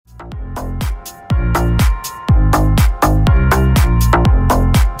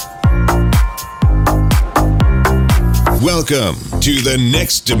Welcome to the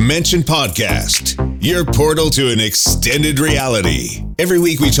Next Dimension Podcast, your portal to an extended reality. Every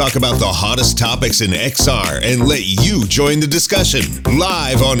week we talk about the hottest topics in XR and let you join the discussion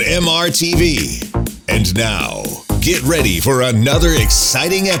live on MRTV. And now, get ready for another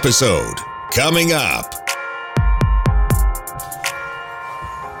exciting episode coming up.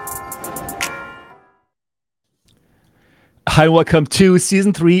 Hi, welcome to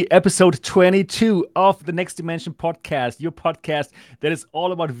Season 3, Episode 22 of the Next Dimension Podcast, your podcast that is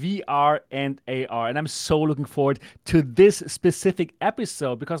all about VR and AR. And I'm so looking forward to this specific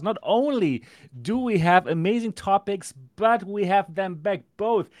episode because not only do we have amazing topics, but we have them back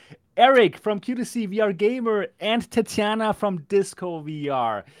both. Eric from Q2C VR Gamer and Tatiana from Disco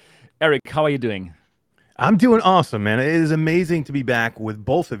VR. Eric, how are you doing? I'm doing awesome, man. It is amazing to be back with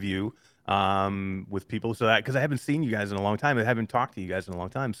both of you. With people, so that because I haven't seen you guys in a long time, I haven't talked to you guys in a long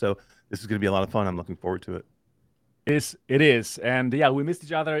time, so this is going to be a lot of fun. I'm looking forward to it. It is, and yeah, we missed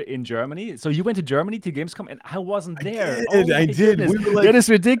each other in Germany. So you went to Germany to Gamescom, and I wasn't there. I did. We were like, that is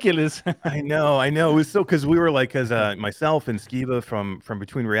ridiculous. I know. It was so because we were like, because myself and Skiba from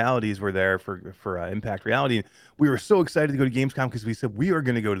Between Realities were there for Impact Reality. And we were so excited to go to Gamescom because we said we are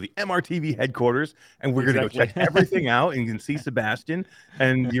going to go to the MRTV headquarters and we're going to go check everything out and you can see Sebastian.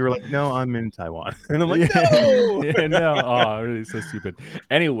 And you were like, "No, I'm in Taiwan," and I'm like, "No, no." Oh, really, so stupid.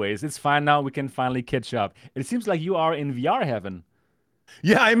 Anyways, it's fine now. We can finally catch up. It seems like you are in VR heaven.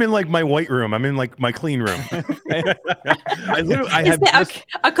 Yeah, I'm in like my white room. I'm in like my clean room. I have the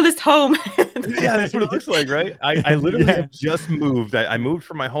Oculus home. Yeah, that's what it looks like, right? I literally have just moved. I moved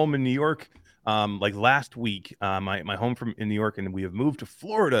from my home in New York like last week. My home in New York, and we have moved to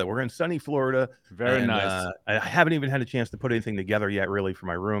Florida. We're in sunny Florida. Very nice. I haven't even had a chance to put anything together yet, really, for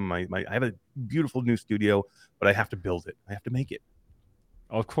my room. I have a beautiful new studio, but I have to build it. I have to make it.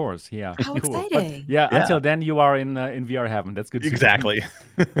 Of course, yeah. How cool. exciting! Yeah, until then you are in VR heaven. That's good. Exactly.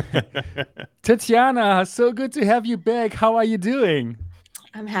 Tatiana, so good to have you back. How are you doing?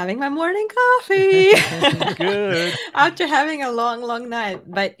 I'm having my morning coffee. Good. After having a long night.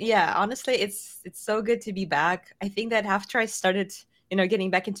 But yeah, honestly, it's so good to be back. I think that after I started, getting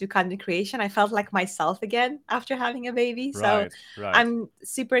back into content creation, I felt like myself again after having a baby. Right. I'm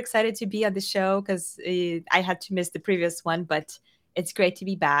super excited to be on the show because I had to miss the previous one, but it's great to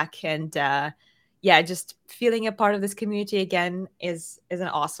be back. And just feeling a part of this community again is an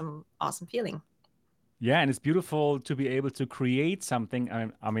awesome feeling. Yeah, and it's beautiful to be able to create something.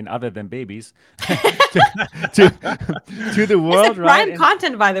 I mean, other than babies, to the world, right? Prime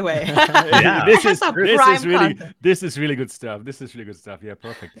content, by the way. Yeah, this is really good stuff. Yeah,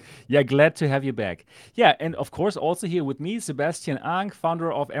 perfect. Yeah, glad to have you back. Yeah, and of course, also here with me, Sebastian Ang,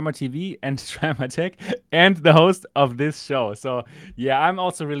 founder of MRTV and Trimatech, and the host of this show. So yeah, I'm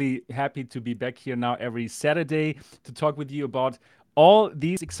also really happy to be back here now every Saturday to talk with you about all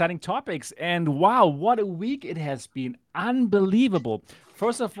these exciting topics. And wow, what a week it has been. Unbelievable.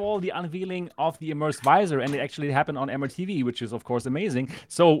 First of all, the unveiling of the Immersed Visor, and it actually happened on MRTV, which is of course amazing.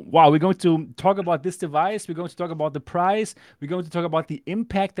 So wow, we're going to talk about this device. We're going to talk about the price. We're going to talk about the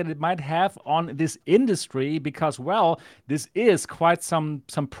impact that it might have on this industry because, well, this is quite some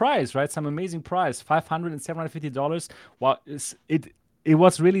price, right? Some amazing price, $500 and $750. Well, it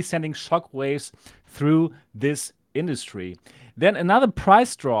was really sending shockwaves through this industry. Then another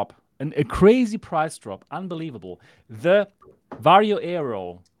price drop, a crazy price drop, unbelievable. The Vario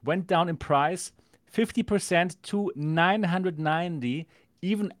Aero went down in price 50% to $990,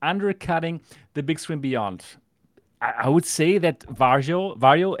 even undercutting the Big Screen Beyond. I would say that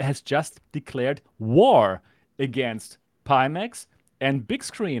Vario has just declared war against Pimax and Big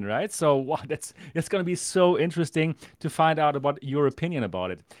Screen, right? So wow, that's going to be so interesting to find out about your opinion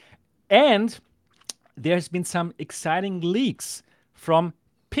about it. And there's been some exciting leaks from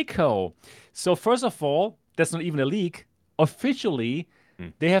Pico. So first of all, that's not even a leak. Officially,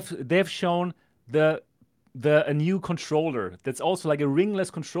 they have shown a new controller that's also like a ringless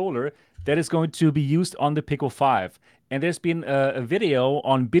controller that is going to be used on the Pico 5. And there's been a video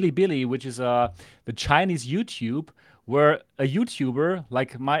on Bilibili, which is the Chinese YouTube, where a YouTuber,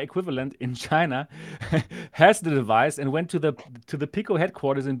 like my equivalent in China, has the device and went to the Pico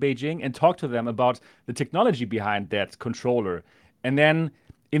headquarters in Beijing and talked to them about the technology behind that controller. And then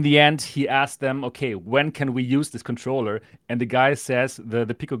in the end, he asked them, okay, when can we use this controller? And the guy says, the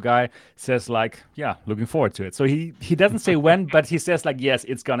Pico guy says like, yeah, looking forward to it. So he doesn't say when, but he says like, yes,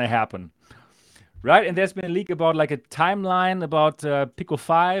 it's going to happen. Right? And there's been a leak about like a timeline about Pico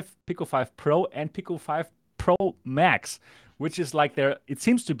 5, Pico 5 Pro, and Pico 5 Pro Max, which is like it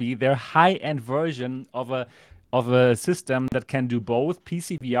seems to be their high-end version of a of a system that can do both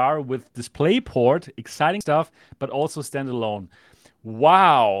PC VR with DisplayPort, exciting stuff, but also standalone.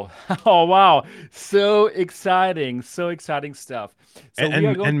 Wow. Oh, wow. So exciting stuff. So we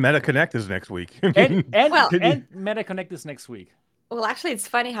are going And Meta Connect is next week. I and mean, and Well, and Meta Connect is next week. Well, actually, it's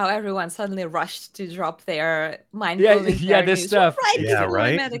funny how everyone suddenly rushed to drop their Yeah, mind-blowing yeah, VR this news stuff. right yeah, before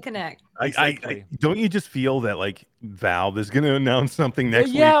right. MetaConnect. Exactly. Don't you just feel that like Valve is going to announce something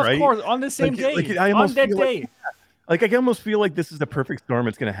next Yeah, week, of right? course, on the same day, I on almost that feel day. like I almost feel like this is the perfect storm.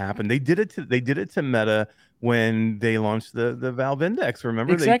 It's going to happen. They did it to Meta when they launched the Valve Index.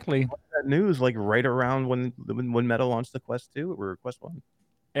 Remember they Exactly. that news like right around when Meta launched the Quest 2 or Quest 1.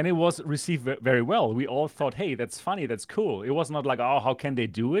 And it was received very well. We all thought, hey, that's funny, that's cool. It was not like, oh, how can they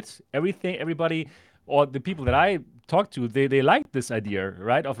do it? Everybody, or the people that I talked to, they liked this idea,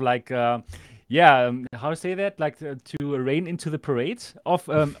 right? Of like, how to say that? Like to rein into the parade of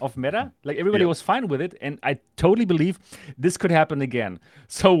Meta. Like everybody Yep. was fine with it, and I totally believe this could happen again.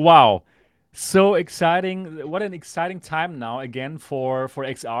 So wow, so exciting! What an exciting time now again for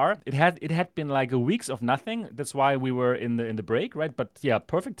XR. It had been like a weeks of nothing. That's why we were in the break, right? But yeah,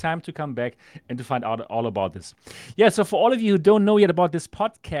 perfect time to come back and to find out all about this. Yeah, so for all of you who don't know yet about this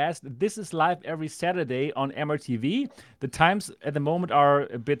podcast, this is live every Saturday on MRTV. The times at the moment are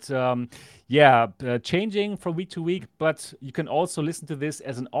a bit changing from week to week, but you can also listen to this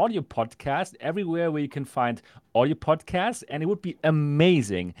as an audio podcast everywhere where you can find audio podcasts, and it would be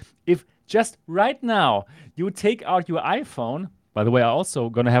amazing if just right now you would take out your iPhone. By the way, I'm also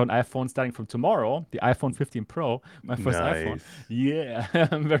going to have an iPhone starting from tomorrow, the iPhone 15 Pro, my first iPhone. Nice. Yeah,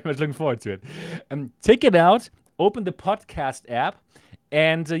 I'm very much looking forward to it. Take it out, open the podcast app,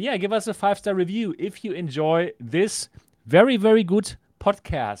 and give us a 5-star review if you enjoy this very, very good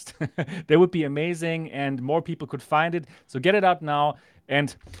podcast. That would be amazing, and more people could find it. So get it out now,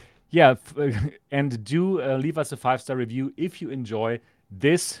 and and do leave us a 5-star review if you enjoy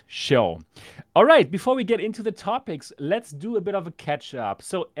this show. All right, before we get into the topics, let's do a bit of a catch up.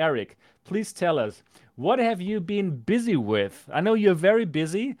 So, Eric, please tell us, what have you been busy with? I know you're very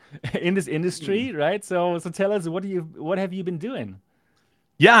busy in this industry, right? So tell us, what have you been doing?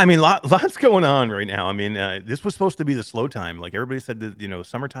 Yeah, I mean, lots going on right now. I mean, this was supposed to be the slow time. Like everybody said that,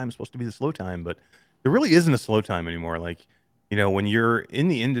 summertime is supposed to be the slow time, but there really isn't a slow time anymore. Like, when you're in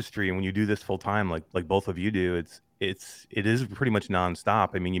the industry and when you do this full time, like both of you do, it is pretty much nonstop.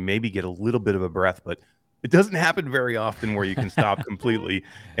 I mean, you maybe get a little bit of a breath, but it doesn't happen very often where you can stop completely.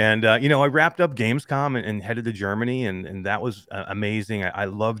 And I wrapped up Gamescom and headed to Germany, and that was amazing. I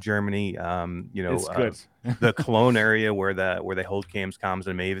love Germany. It's good. The Cologne area where they hold Gamescom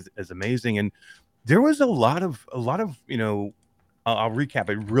is amazing, and there was a lot of I'll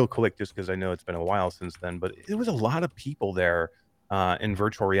recap it real quick just because I know it's been a while since then, but it was a lot of people there in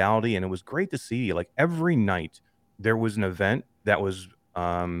virtual reality, and it was great to see. Like every night there was an event that was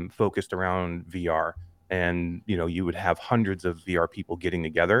focused around VR, and you would have hundreds of VR people getting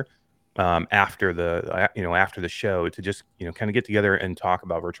together after the show to just kind of get together and talk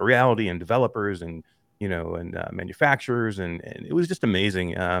about virtual reality and developers and manufacturers, and it was just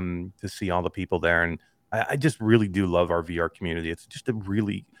amazing to see all the people there. And I just really do love our VR community. It's just it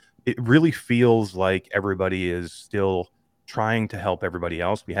really feels like everybody is still trying to help everybody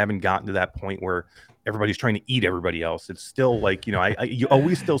else. We haven't gotten to that point where everybody's trying to eat everybody else. It's still like, you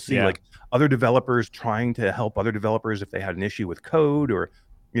always still see like other developers trying to help other developers if they had an issue with code, or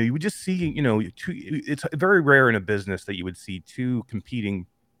you would just see, it's very rare in a business that you would see two competing,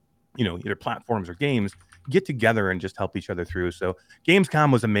 either platforms or games get together and just help each other through. So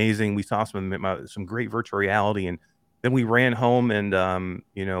Gamescom was amazing. We saw some great virtual reality, and then we ran home and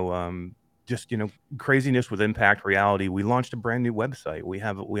just craziness with Impact Reality. We launched a brand new website. We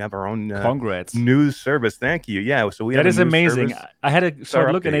have our own Congrats. news service. Thank you. Yeah, so we have that is a news amazing. service. I had a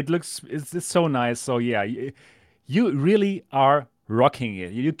short look, and update. it's so nice. So yeah, you really are rocking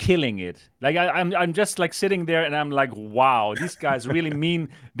it. You're killing it. Like I'm just like sitting there, and I'm like, wow, these guys really mean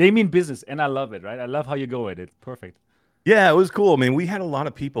business, and I love it. Right? I love how you go at it. Perfect. Yeah, it was cool. I mean, we had a lot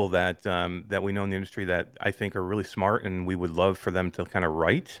of people that we know in the industry that I think are really smart, and we would love for them to kind of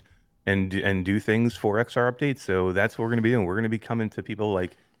write and do things for XR updates. So that's what we're going to be doing. We're going to be coming to people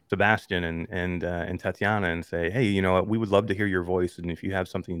like Sebastian and Tatiana and say, hey, we would love to hear your voice, and if you have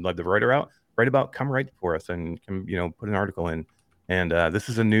something you'd love to write about, come write for us and come, put an article in. And this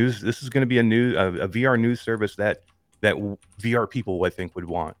is going to be a VR news service that VR people I think would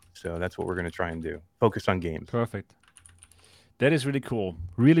want. So that's what we're going to try and do. Focus on games. Perfect. That is really cool.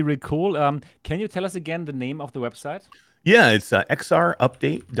 Really, really cool. Can you tell us again the name of the website? Yeah, it's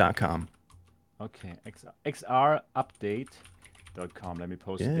xrupdate.com. Okay, xrupdate.com. Let me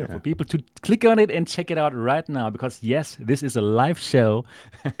post it there for people to click on it and check it out right now, because yes, this is a live show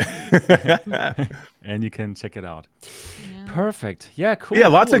and you can check it out. Perfect. Yeah, cool. Yeah,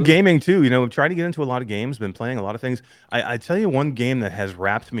 lots of gaming too. I'm trying to get into a lot of games, been playing a lot of things. I tell you one game that has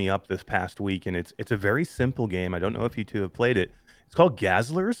wrapped me up this past week, and it's a very simple game. I don't know if you two have played it. It's called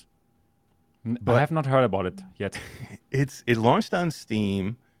Gazzlers. I have not heard about it yet. It launched on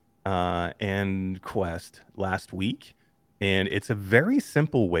Steam and Quest last week. And it's a very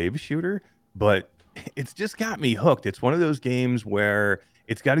simple wave shooter, but it's just got me hooked. It's one of those games where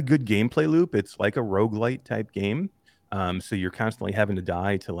it's got a good gameplay loop. It's like a roguelite type game. So you're constantly having to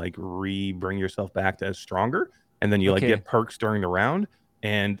die to like bring yourself back to as stronger. And then you like get perks during the round.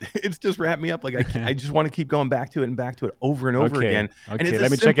 And it's just wrapped me up. Like I just want to keep going back to it over and over again. And it's let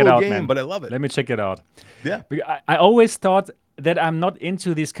me a check it simple out, game, man. but I love it. Let me check it out. Yeah. I always thought that I'm not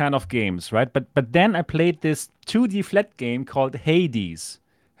into these kind of games, right? But then I played this 2D flat game called Hades.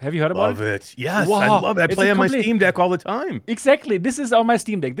 Have you heard about it? Love it. Yes, wow. I love it. I play on my Steam Deck all the time. Exactly. This is on my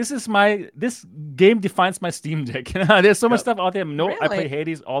Steam Deck. This game defines my Steam Deck. There's so much stuff out there. No, I play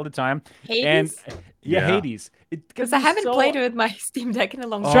Hades all the time. Hades? And Hades. Because I haven't played it with my Steam Deck in a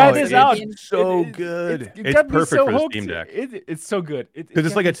long time. Try this out. It's so good. It's perfect for the Steam Deck. It's so good. Because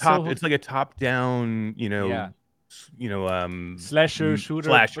it's like a top-down, slasher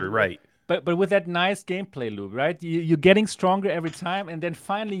shooter. Right. But with that nice gameplay loop, right? You're getting stronger every time, and then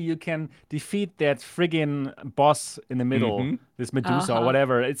finally you can defeat that friggin' boss in the middle, this Medusa or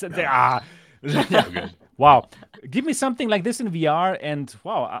whatever. It's good. Wow. Give me something like this in VR, and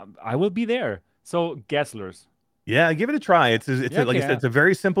wow, I will be there. So, Gazzlers. Yeah, give it a try. It's like I said, it's a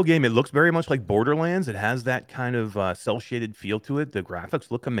very simple game. It looks very much like Borderlands. It has that kind of cel-shaded feel to it. The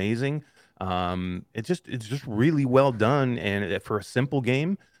graphics look amazing. It's just really well done, and for a simple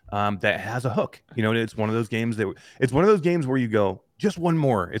game that has a hook. It's one of those games where you go, just one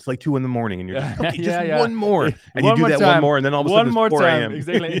more. It's like 2 a.m. and you're just, okay, one more, and you do that one more, and then all of a sudden it's 4 a.m.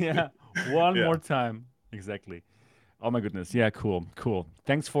 Exactly. Yeah, one more time. Exactly. Oh my goodness. Yeah, cool.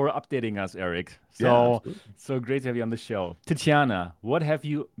 Thanks for updating us, Eric. So great to have you on the show. Tatiana, what have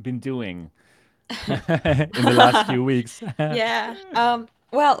you been doing in the last few weeks?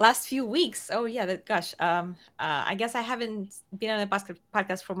 Well, last few weeks. Oh yeah, gosh. I guess I haven't been on a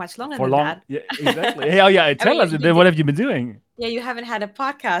podcast for much longer than that. Yeah, exactly. Tell us. Then what have you been doing? Yeah, you haven't had a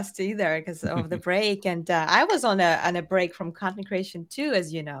podcast either because of the break, and I was on a break from content creation too,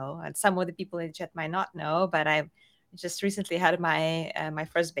 as you know. And some of the people in the chat might not know, but I just recently had my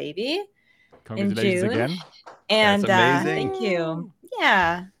first baby in June. Again. And thank you.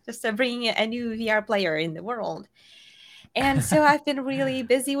 Yeah, just bringing a new VR player in the world. And so I've been really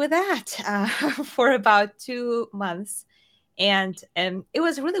busy with that for about 2 months. And it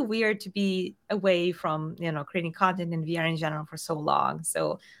was really weird to be away from, creating content in VR in general for so long.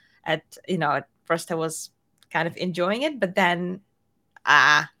 So at first I was kind of enjoying it, but then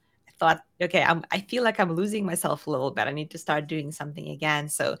I thought, okay, I feel like I'm losing myself a little bit. I need to start doing something again.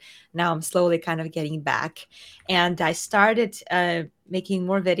 So now I'm slowly kind of getting back. And I started making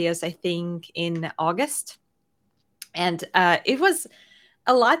more videos, I think, in August. And it was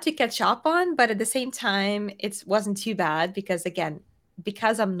a lot to catch up on, but at the same time, it wasn't too bad because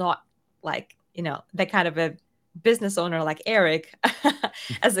I'm not like, that kind of a business owner like Eric.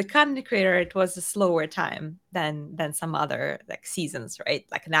 As a content creator, it was a slower time than some other like seasons, right?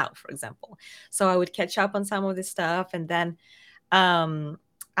 Like now, for example. So I would catch up on some of this stuff, and then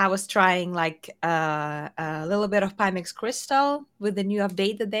I was trying like a little bit of Pimax Crystal with the new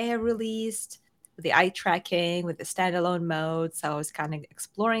update that they have released, with the eye tracking, with the standalone mode. So I was kind of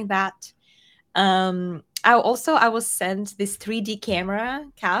exploring that. I was sent this 3D camera,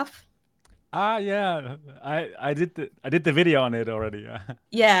 CAF. Yeah, I did the video on it already.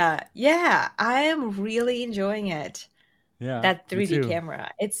 Yeah, I am really enjoying it. Yeah, that 3D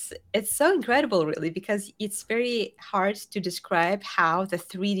camera. It's so incredible, really, because it's very hard to describe how the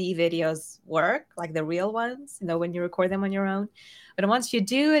 3D videos work, like the real ones, when you record them on your own. But once you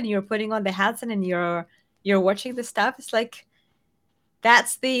do, and you're putting on the headset and you're watching the stuff, it's like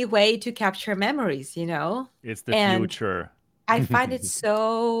that's the way to capture memories, It's the future. I find it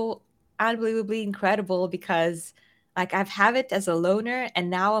so unbelievably incredible because like I've had it as a loner, and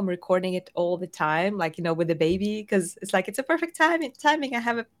now I'm recording it all the time, like, with the baby, because it's like, it's a perfect timing. I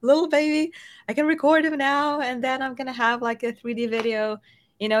have a little baby. I can record him now, and then I'm going to have like a 3D video.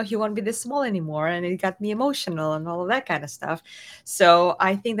 He won't be this small anymore. And it got me emotional and all of that kind of stuff. So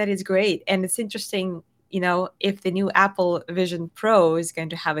I think that is great. And it's interesting, if the new Apple Vision Pro is going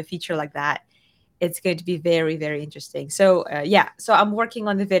to have a feature like that, it's going to be very, very interesting. So so I'm working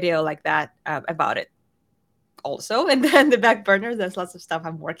on the video like that about it. also. And then the back burner, there's lots of stuff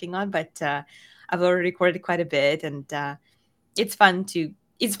I'm working on, but I've already recorded quite a bit, and it's fun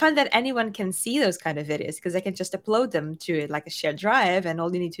that anyone can see those kind of videos, because I can just upload them to like a shared drive, and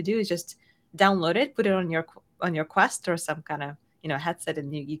all you need to do is just download it, put it on your Quest or some kind of headset,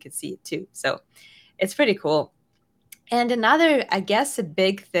 and you can see it too. So it's pretty cool. And another, I guess, a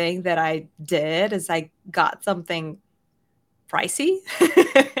big thing that I did is I got something pricey.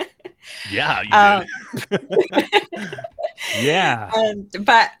 Yeah, you did. Yeah.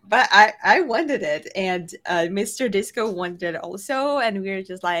 But I wanted it, and Mr. Disco wanted it also, and we were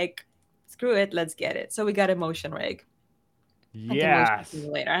just like, screw it, let's get it. So we got a motion rig. Yes.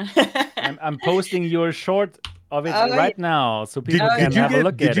 Later. I'm posting your short of it right now, so people can have a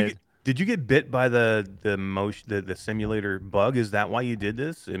look at it. Did you get bit by the simulator bug? Is that why you did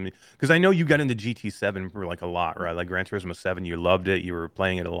this? I mean, because I know you got into GT7 for like a lot, right? Like Gran Turismo 7, you loved it. You were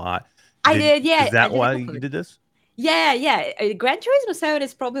playing it a lot. I did, yeah. Is that why you did this? Yeah. Gran Turismo 7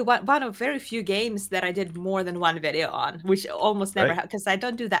 is probably one of very few games that I did more than one video on, which almost never happens, because I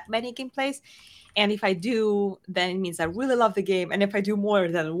don't do that many gameplays. And if I do, then it means I really love the game. And if I do more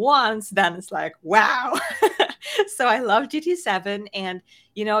than once, then it's like, wow. So I love GT7. And,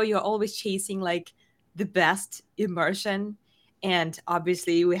 you're always chasing like the best immersion. And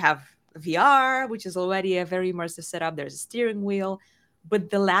obviously we have VR, which is already a very immersive setup. There's a steering wheel. But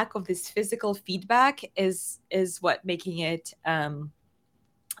the lack of this physical feedback is what making it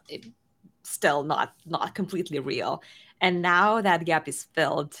still not completely real. And now that gap is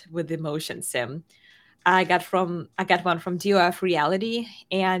filled with the motion sim. I got one from DOF Reality,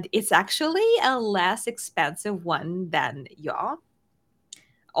 and it's actually a less expensive one than Yaw.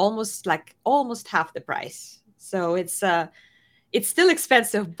 Almost half the price. So it's still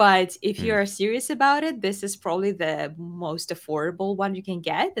expensive, but if you're serious about it, this is probably the most affordable one you can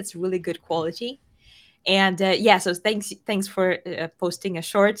get. That's really good quality. And so thanks for posting a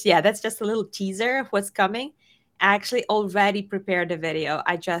short. Yeah, that's just a little teaser of what's coming. I actually already prepared a video.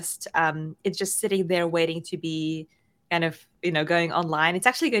 It's just sitting there waiting to be kind of going online. It's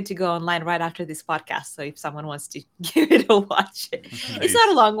actually going to go online right after this podcast. So if someone wants to give it a watch, nice. It's not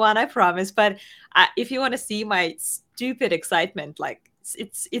a long one, I promise. But if you want to see my stupid excitement, like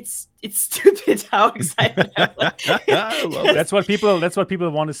it's stupid how excited I was. That's what people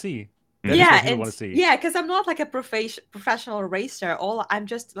want to see. Because I'm not like a professional racer. I'm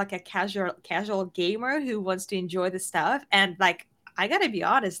just like a casual gamer who wants to enjoy the stuff. And like, I gotta be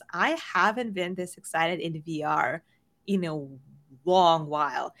honest, I haven't been this excited in VR in a long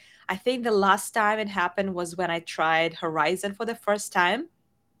while. I think the last time it happened was when I tried Horizon for the first time.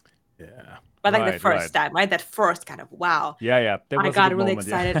 Yeah. But like the first time, right? That first kind of wow. Yeah. I got really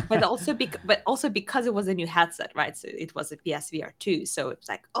excited, but also because it was a new headset, right? So it was a PSVR 2, so it's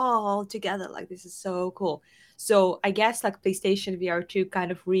like all together, like this is so cool. So I guess like PlayStation VR 2 kind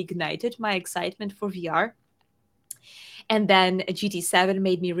of reignited my excitement for VR, and then GT7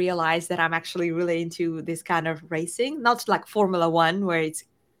 made me realize that I'm actually really into this kind of racing, not like Formula 1 where it's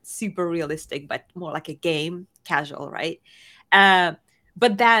super realistic, but more like a game, casual, right?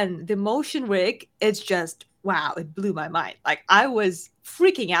 But then the motion rig, it's just, wow, it blew my mind. Like I was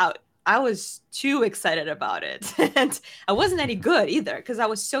freaking out. I was too excited about it. And I wasn't any good either because I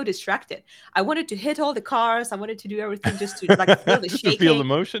was so distracted. I wanted to hit all the cars. I wanted to do everything just to like feel the shaking. To feel the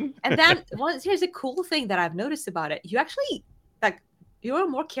motion. And then here's a cool thing that I've noticed about it. You actually, like, you're a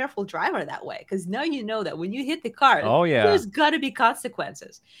more careful driver that way because now you know that when you hit the car, there's got to be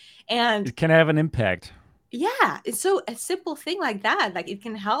consequences. And it can have an impact. Yeah, it's so a simple thing like that. Like it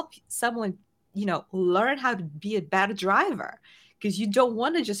can help someone, learn how to be a better driver because you don't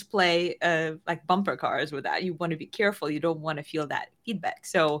want to just play like bumper cars with that. You want to be careful. You don't want to feel that feedback.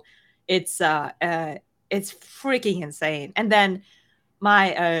 So it's freaking insane. And then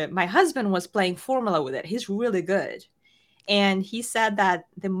my husband was playing Formula with it. He's really good. And he said that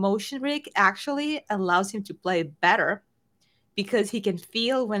the motion rig actually allows him to play better because he can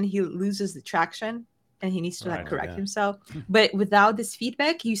feel when he loses the traction and he needs to correct himself. But without this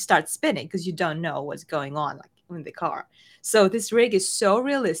feedback, you start spinning because you don't know what's going on like in the car. So this rig is so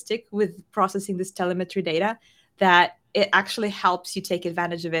realistic with processing this telemetry data that it actually helps you take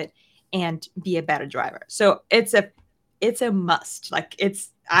advantage of it and be a better driver. So it's a must. Like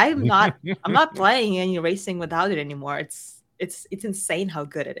I'm not playing any racing without it anymore. It's insane how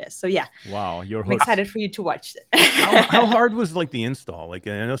good it is. So yeah. Wow, I'm excited for you to watch it. How hard was like the install? Like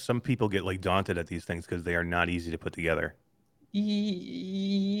I know some people get like daunted at these things because they are not easy to put together.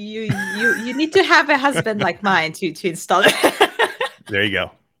 You need to have a husband like mine to install it. There you go.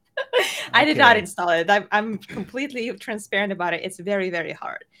 I did not install it. I'm completely transparent about it. It's very, very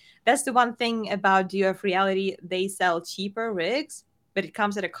hard. that's the one thing about DOF Reality. They sell cheaper rigs, but it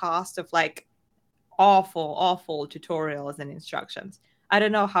comes at a cost of like awful tutorials and instructions. I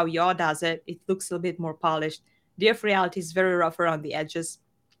don't know how Yaw does it. It looks a bit more polished. DF Reality is very rough around the edges,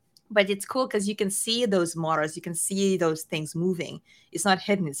 but it's cool because you can see those motors, you can see those things moving. It's not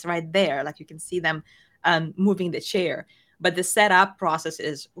hidden, it's right there. Like you can see them moving the chair. But the setup process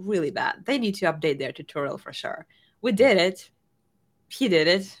is really bad. They need to update their tutorial for sure. We did it. He did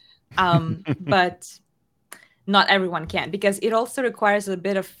it. But not everyone can, because it also requires a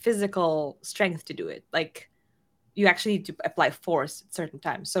bit of physical strength to do it. Like you actually need to apply force at certain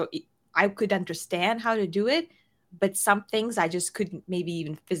times. So I could understand how to do it, but some things I just couldn't maybe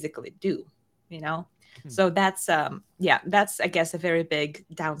even physically do, you know? So that's that's I guess a very big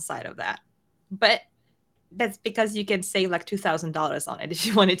downside of that. But that's because you can save like $2,000 on it if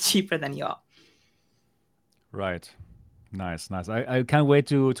you want it cheaper than Yaw. Right. Nice. I can't wait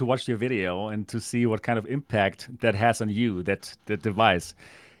to watch your video and to see what kind of impact that has on you, that device.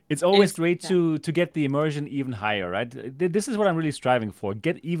 It's always great to get the immersion even higher, right? This is what I'm really striving for.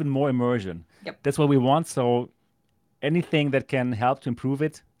 Get even more immersion. Yep. That's what we want. So anything that can help to improve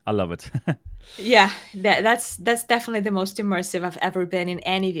it, I love it. Yeah, that's definitely the most immersive I've ever been in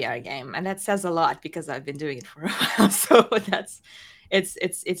any VR game, and that says a lot because I've been doing it for a while. So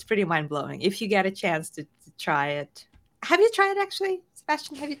it's pretty mind blowing. If you get a chance to try it, have you tried it actually,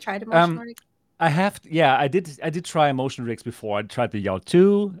 Sebastian? Have you tried a motion rig? I have, yeah, I did try motion rigs before. I tried the Yao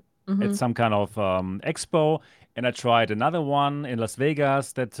 2 at some kind of expo, and I tried another one in Las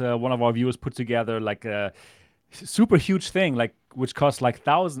Vegas that one of our viewers put together, like a super huge thing, like which cost like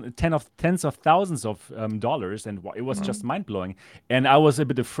tens of thousands of dollars, and it was just mind blowing. And I was a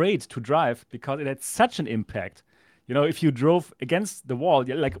bit afraid to drive because it had such an impact. You know, if you drove against the wall,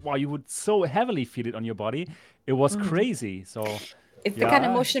 like wow, you would so heavily feel it on your body. It was crazy. So it's the kind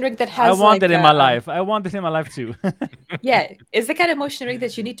of motion rig that has. I want it in my life. I want it in my life too. Yeah, it's the kind of motion rig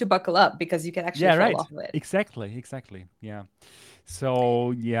that you need to buckle up because you can actually fall off of it. Exactly. Yeah.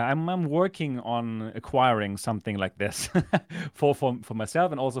 So yeah, I'm working on acquiring something like this for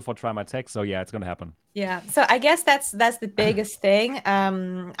myself and also for Try My Tech. So yeah, it's gonna happen. Yeah. So I guess that's the biggest thing.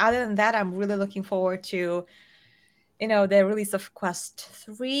 Other than that, I'm really looking forward to, the release of Quest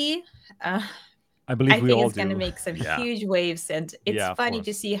 3. I believe I we think all it's going to make some huge waves, and it's funny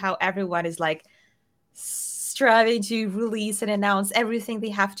to see how everyone is like striving to release and announce everything they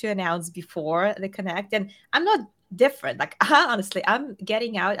have to announce before the Connect. And I'm not different. Like honestly, I'm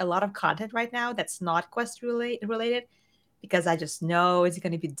getting out a lot of content right now that's not Quest related because I just know it's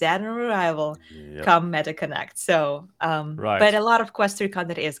going to be dead on arrival come Meta Connect. So, but a lot of Quest 3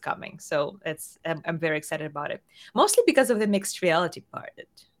 content is coming, so I'm very excited about it, mostly because of the mixed reality part.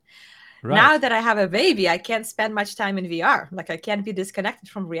 Now that I have a baby, I can't spend much time in VR. Like I can't be disconnected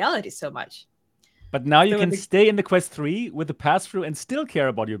from reality so much. But now you can stay in the Quest 3 with the pass-through and still care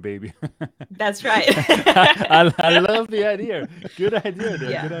about your baby. That's right. I love the idea. Good idea, Dan.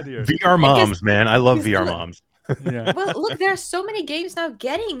 Yeah. Good idea. VR moms, man. I love VR moms. Yeah. Well, look, there are so many games now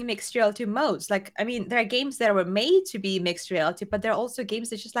getting mixed reality modes. Like, I mean, there are games that were made to be mixed reality, but there are also games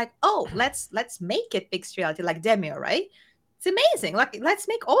that's just like, oh, let's make it mixed reality, like Demio, right? It's amazing. Like, let's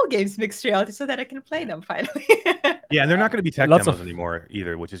make all games mixed reality so that I can play them finally. Yeah, and they're not going to be tech demos anymore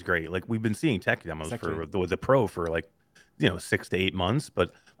either, which is great. Like we've been seeing tech demos for the Pro for like 6 to 8 months.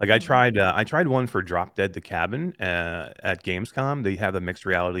 But like I tried one for Drop Dead the Cabin at Gamescom. They have a mixed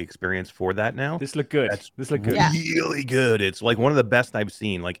reality experience for that now. This looked good. This looked really good. It's like one of the best I've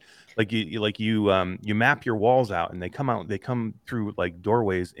seen. Like you map your walls out, and they come through like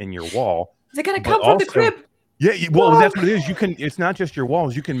doorways in your wall. They're gonna come from the crib. Yeah, well, that's what it is. It's not just your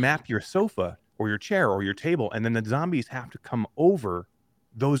walls. You can map your sofa or your chair or your table, and then the zombies have to come over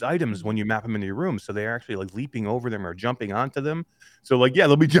those items when you map them into your room. So they're actually like leaping over them or jumping onto them. So like, yeah,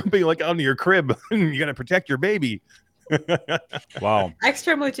 they'll be jumping like onto your crib. You got to protect your baby. Wow.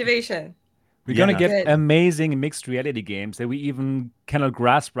 Extra motivation. We're going to get amazing mixed reality games that we even cannot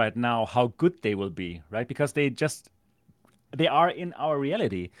grasp right now how good they will be, right? Because they are in our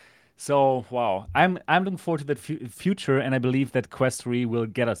reality. So wow, I'm looking forward to that future, and I believe that Quest 3 will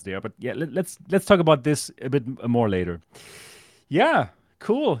get us there. But yeah, let's talk about this a bit more later. Yeah,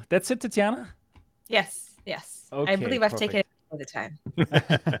 cool. That's it, Tatiana? Yes. Okay, I believe I've taken it all the time.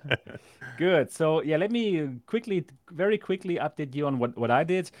 Good. So yeah, let me very quickly update you on what I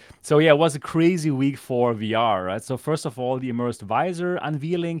did. So yeah, it was a crazy week for VR, right? So first of all, the Immersed Visor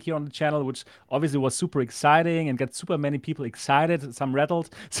unveiling here on the channel, which obviously was super exciting and got super many people excited, some rattled.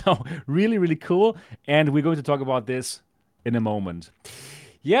 So really, really cool. And we're going to talk about this in a moment.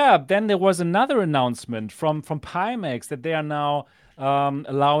 Yeah, then there was another announcement from Pimax that they are now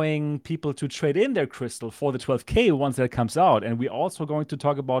allowing people to trade in their crystal for the 12K once that comes out. And we're also going to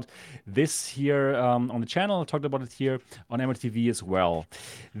talk about this here on the channel, talked about it here on MRTV as well.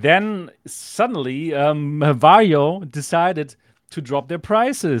 Then suddenly, Vario decided to drop their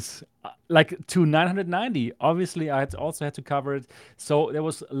prices like to 990. Obviously, I also had to cover it. So there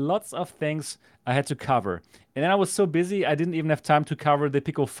was lots of things I had to cover. And then I was so busy, I didn't even have time to cover the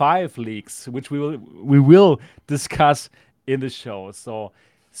Pico 5 leaks, which we will discuss in the show. So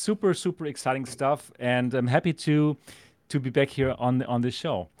super, super exciting stuff. And I'm happy to be back here on the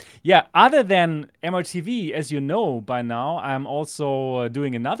show. Yeah, other than MRTV, as you know by now, I'm also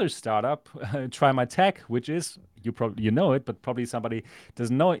doing another startup, Try My Tech, which is you know it, but probably somebody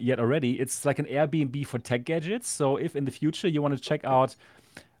doesn't know it yet already. It's like an Airbnb for tech gadgets. So if in the future you want to check out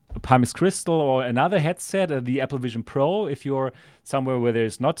a Pimax Crystal or another headset, the Apple Vision Pro, if you're somewhere where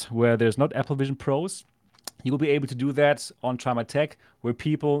there's not Apple Vision Pros, you will be able to do that on Try My Tech, where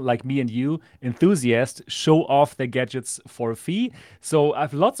people like me and you, enthusiasts, show off their gadgets for a fee. So I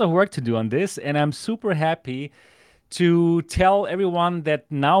have lots of work to do on this, and I'm super happy to tell everyone that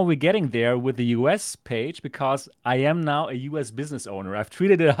now we're getting there with the US page because I am now a US business owner. I've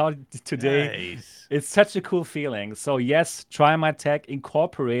tweeted it out today. Nice. It's such a cool feeling. So yes, Try My Tech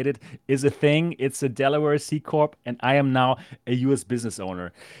Incorporated is a thing. It's a Delaware C Corp, and I am now a US business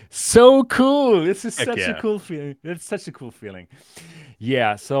owner. So cool. This is such a cool feeling. It's such a cool feeling.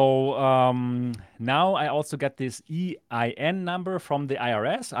 Yeah, so now I also got this EIN number from the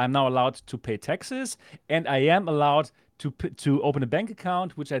IRS. I'm now allowed to pay taxes, and I am allowed to open a bank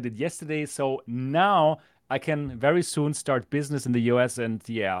account, which I did yesterday. So now I can very soon start business in the US, and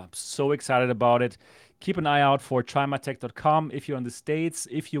yeah, so excited about it. Keep an eye out for trymytech.com if you're in the States,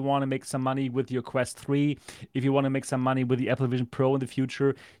 if you want to make some money with your Quest 3, if you want to make some money with the Apple Vision Pro in the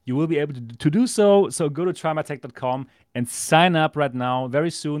future, you will be able to do so. So go to trymytech.com and sign up right now. Very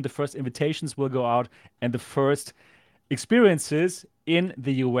soon, the first invitations will go out and the first experiences in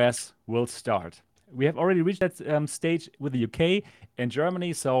the US will start. We have already reached that stage with the UK and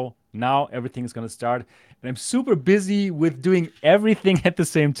Germany, so now everything is going to start. And I'm super busy with doing everything at the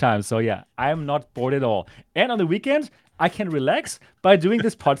same time. So yeah, I'm not bored at all. And on the weekend, I can relax by doing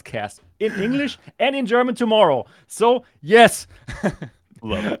this podcast in English and in German tomorrow. So yes.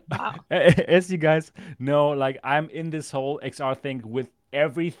 Love it. Wow. As you guys know, like I'm in this whole XR thing with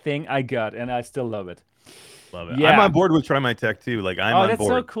everything I got, and I still love it. Love it. Yeah. I'm on board with Try My Tech too. Like I'm on that's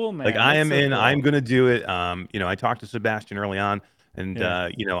board. so cool, man. Like I am so in. cool. I'm gonna do it. I talked to Sebastian early on, and Yeah.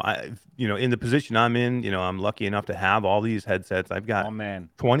 in the position I'm in, I'm lucky enough to have all these headsets. I've got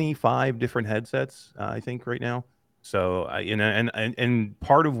 25 different headsets, I think, right now. So and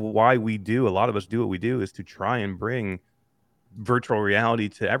part of why a lot of us do what we do is to try and bring virtual reality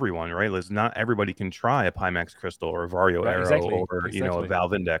to everyone, right? Not everybody can try a Pimax Crystal or a Vario Aero or a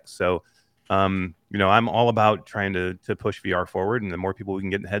Valve Index. So I'm all about trying to push VR forward, and the more people we can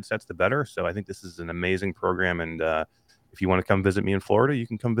get in headsets, the better. So I think this is an amazing program, and if you want to come visit me in Florida, you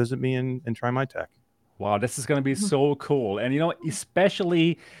can come visit me and Try My Tech. Wow, this is gonna be so cool. And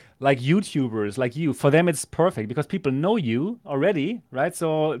especially like YouTubers like you, for them it's perfect because people know you already, right?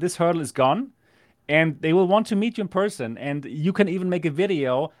 So this hurdle is gone. And they will want to meet you in person, and you can even make a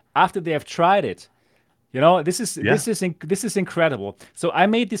video after they have tried it. This is incredible. So I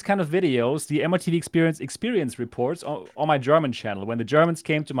made these kind of videos, the MRTV experience reports on my German channel when the Germans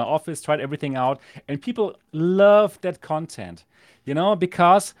came to my office, tried everything out, and people love that content.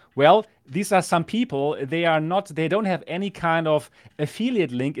 Because these are some people, they don't have any kind of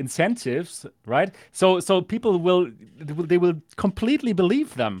affiliate link incentives, right? So people will completely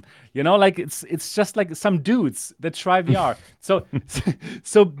believe them. Like it's just like some dudes that try VR.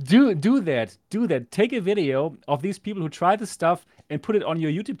 So do that. Take a video of these people who try the stuff and put it on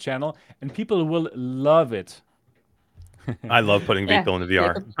your YouTube channel, and people will love it. I love putting people into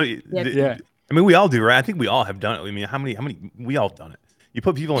VR. Yeah. I mean, we all do, right? I think we all have done it. I mean, how many? We all done it. You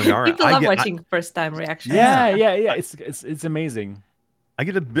put people in VR. People love watching first time reactions. Yeah. It's amazing.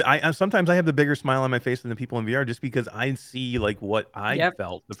 Sometimes I have the bigger smile on my face than the people in VR just because I see like what I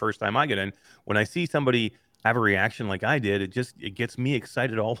felt the first time I get in. When I see somebody have a reaction like I did, it gets me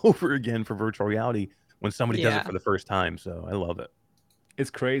excited all over again for virtual reality when somebody does it for the first time. So I love it. It's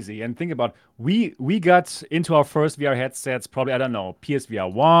crazy. And think about, we got into our first VR headsets probably, I don't know,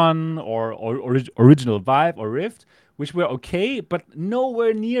 PSVR 1 or original Vive or Rift, which were okay, but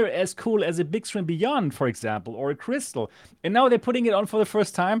nowhere near as cool as a Big Screen Beyond, for example, or a Crystal. And now they're putting it on for the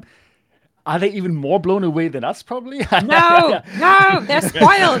first time. Are they even more blown away than us, probably? No, they're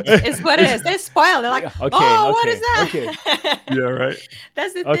spoiled. Is what it is. They're spoiled. They're like, what is that? Okay. Yeah, right.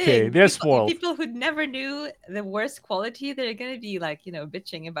 That's the Okay, thing. they're spoiled. People who never knew the worst quality, they're gonna be like,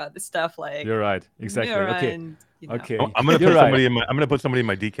 bitching about the stuff like You're right. Exactly. Okay. and, Okay. I'm gonna You're put right. somebody in my. I'm gonna put somebody in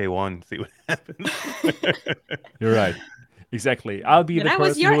my DK1. See what happens. You're right. Exactly. I'll be the I was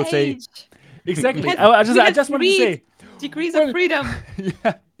person your who will say. age. Exactly. We I had just want to say. degrees of freedom.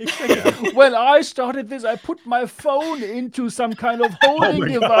 Yeah, exactly. When I started this, I put my phone into some kind of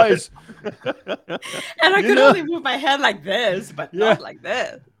holding device. And I could only move my head like this, but not like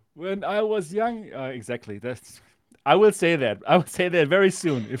this. When I was young, exactly. I will say that. I will say that very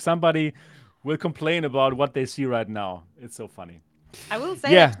soon. If somebody will complain about what they see right now, it's so funny. I will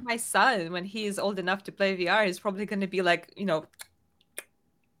say that to my son when he's old enough to play VR. He's probably going to be like,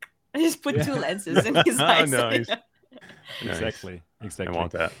 just put two lenses in his eyes. Nice. Exactly. I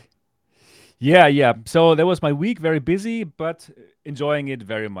want that. Yeah. So that was my week. Very busy, but enjoying it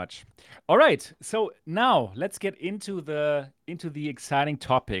very much. All right. So now let's get into the exciting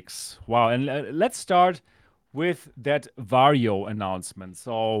topics. Wow. And let's start with that Vario announcement.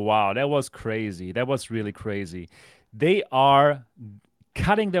 So wow, that was crazy. That was really crazy. They are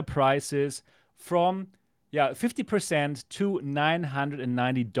cutting their prices from 50% to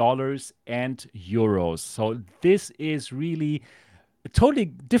 $990 and euros. So this is really a totally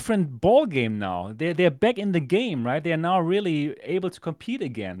different ball game now. They're back in the game, right? They are now really able to compete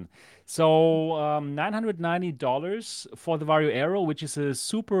again. So $990 for the Vario Aero, which is a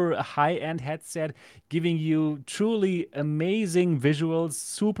super high-end headset, giving you truly amazing visuals,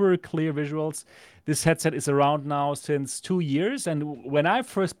 super clear visuals. This headset is around now since 2 years, and when I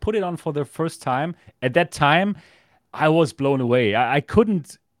first put it on for the first time, at that time, I was blown away. I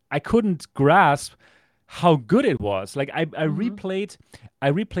couldn't grasp how good it was. Like I replayed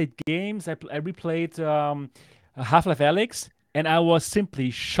games. I replayed Half-Life Alyx, and I was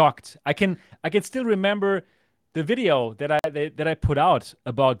simply shocked. I can still remember the video that I put out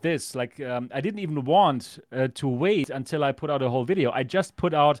about this. Like I didn't even want to wait until I put out a whole video. I just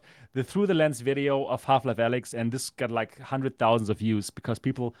put out the through the lens video of Half-Life Alyx, and this got like 100,000 of views because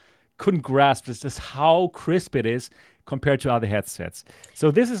people couldn't grasp just how crisp it is compared to other headsets.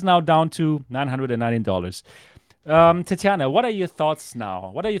 So this is now down to $919. Tatiana, what are your thoughts now?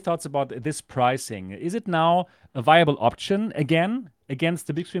 What are your thoughts about this pricing? Is it now a viable option again against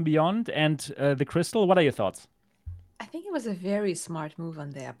the Big Screen Beyond and the Crystal? What are your thoughts? I think it was a very smart move on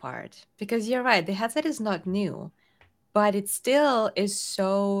their part because you're right. The headset is not new, but it still is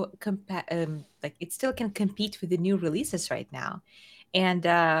so like it still can compete with the new releases right now. And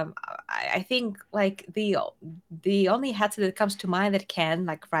I think like the only headset that comes to mind that can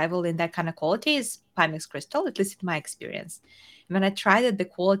like rival in that kind of quality is Pimax Crystal, at least in my experience. And when I tried it, the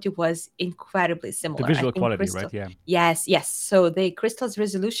quality was incredibly similar. The visual quality, right? Yeah. Yes. So the Crystal's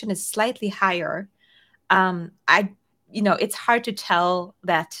resolution is slightly higher. It's hard to tell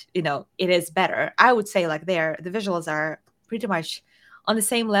that it is better. I would say like the visuals are pretty much on the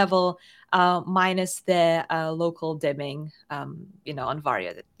same level, minus the local dimming, on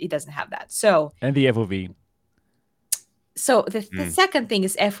Vario. That it doesn't have that. So and the FOV. So the second thing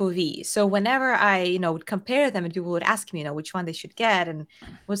is FOV. So whenever I would compare them, and people would ask me which one they should get, and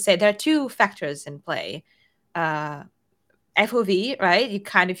would say there are two factors in play. FOV, right? It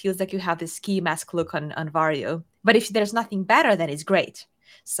kind of feels like you have this ski mask look on Vario. But if there's nothing better, then it's great.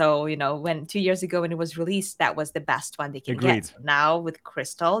 So, when 2 years ago when it was released, that was the best one they can get. So now with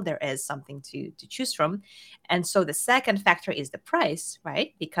Crystal, there is something to choose from. So the second factor is the price,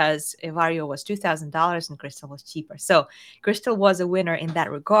 right? Because Vario was $2,000 and Crystal was cheaper. So Crystal was a winner in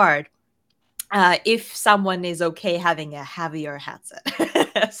that regard. If someone is okay having a heavier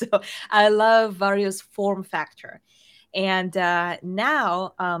headset. So I love Vario's form factor. And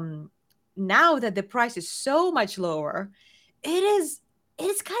now that the price is so much lower, it is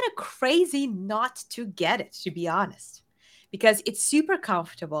kind of crazy not to get it, to be honest, because it's super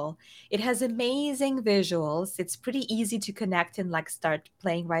comfortable. It has amazing visuals. It's pretty easy to connect and like start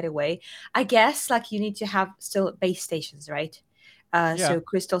playing right away. I guess like you need to have still base stations, right? So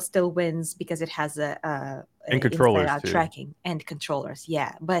Crystal still wins because it has a controllers too. Tracking and controllers.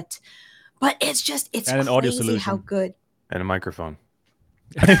 Yeah, but it's and crazy an audio solution. How good. And a microphone.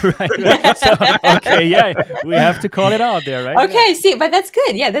 Right. So, okay, we have to call it out there, right? Okay, see, but that's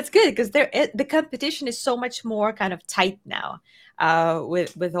good. Yeah, that's good because the competition is so much more kind of tight now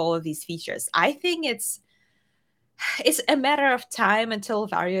with all of these features. I think it's a matter of time until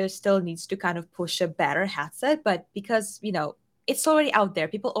Vario still needs to kind of push a better headset, but because it's already out there,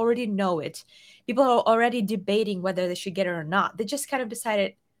 people already know it. People are already debating whether they should get it or not. They just kind of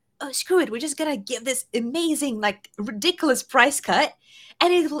decided, oh, screw it, we're just gonna give this amazing, like ridiculous price cut,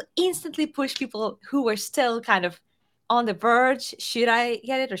 and it will instantly push people who are still kind of on the verge. Should I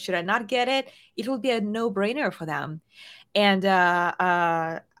get it or should I not get it? It will be a no-brainer for them. And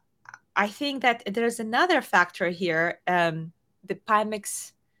I think that there's another factor here. The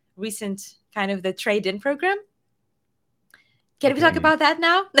Pimax recent kind of the trade-in program. Can we talk about that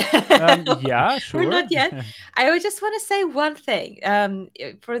now? Yeah, sure. Or not yet? I would just want to say one thing.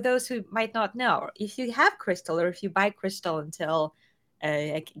 For those who might not know, if you have Crystal or if you buy Crystal until,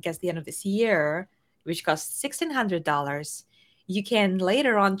 I guess, the end of this year, which costs $1,600, you can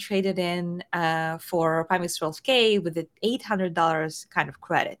later on trade it in for Pimax 12K with an $800 kind of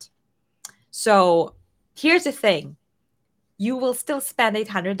credit. So here's the thing. You will still spend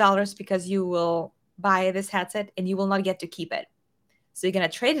 $800 because you will buy this headset and you will not get to keep it. So you're going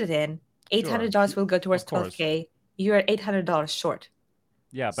to trade it in. $800 will go towards 12K. You're at $800 short.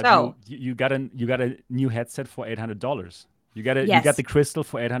 Yeah, but so, you got a new headset for $800. You got the Crystal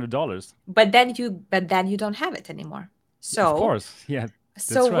for $800. But then you don't have it anymore. So of course, yeah.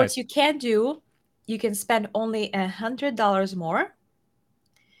 So right. What you can do, you can spend only $100 more.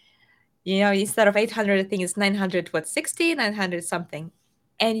 You know, instead of 800, I think it's 900, 60, 900 something.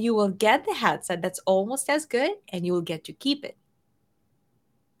 And you will get the headset that's almost as good, and you will get to keep it.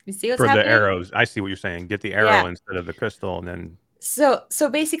 You see what's happening? For the Aeros, I see what you're saying. Get the Aero instead of the Crystal, and then... So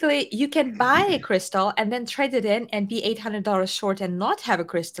basically, you can buy a Crystal and then trade it in and be $800 short and not have a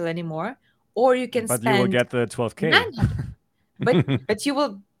Crystal anymore. Or you can spend... But you will get the 12K. But you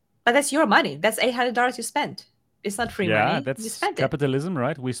will... But that's your money. That's $800 you spent. It's not free money. Yeah, that's capitalism,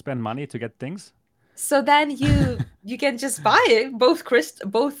 right? We spend money to get things. So then you can just buy it, both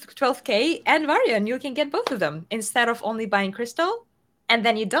 12K and Vario, and you can get both of them instead of only buying Crystal. And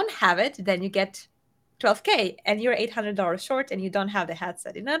then you don't have it, then you get 12K and you're $800 short and you don't have the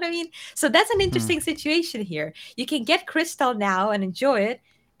headset. You know what I mean? So that's an interesting situation here. You can get Crystal now and enjoy it,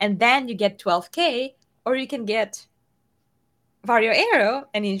 and then you get 12K, or you can get Vario Aero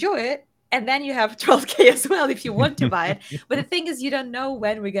and enjoy it, and then you have 12K as well if you want to buy it. But the thing is, you don't know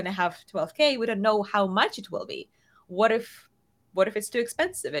when we're going to have 12K. We don't know how much it will be. What if it's too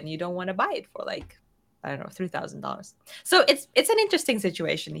expensive and you don't want to buy it for like, I don't know, $3,000? So it's an interesting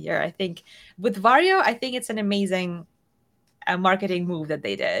situation here. I think with Vario, I think it's an amazing marketing move that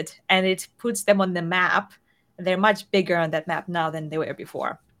they did, and it puts them on the map. They're much bigger on that map now than they were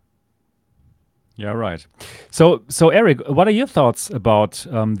before. Yeah, right. So Eric, what are your thoughts about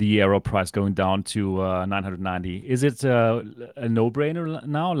the Aero price going down to 990? Is it a no-brainer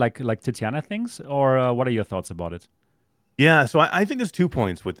now, like Tatiana thinks, or what are your thoughts about it? Yeah, so I think there's 2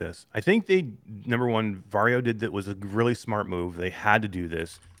 points with this. I think number one, Vario did that was a really smart move. They had to do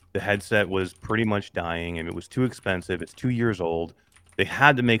this. The headset was pretty much dying, and it was too expensive. It's 2 years old. They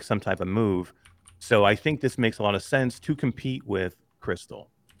had to make some type of move. So I think this makes a lot of sense to compete with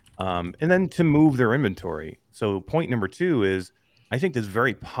Crystal. And then to move their inventory. So point number 2 is, I think this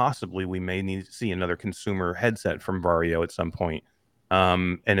very possibly we may need to see another consumer headset from Vario at some point.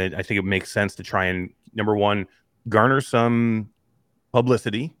 And I think it makes sense to try and, number one, garner some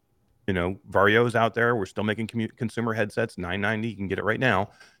publicity. You know, Vario's out there. We're still making consumer headsets, $990. You can get it right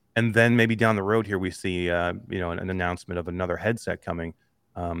now. And then maybe down the road here, we see, an announcement of another headset coming.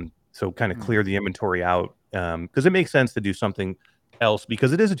 So kind of clear the inventory out, because it makes sense to do something else,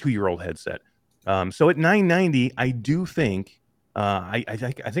 because it is a 2-year-old headset. So at $990, I do think, I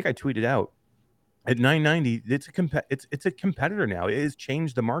think I tweeted out, at $990, it's a competitor now. It has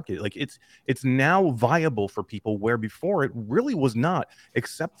changed the market. Like it's now viable for people, where before it really was not,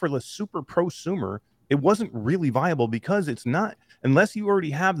 except for the super prosumer. It wasn't really viable, because it's not, unless you already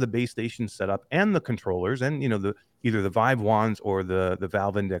have the base station set up and the controllers and either the Vive wands or the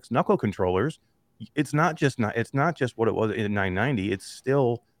Valve Index knuckle controllers. It's not just what it was in 990. It's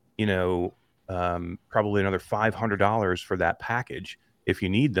still, probably another $500 for that package if you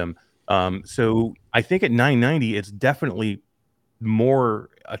need them. So I think at 990, it's definitely more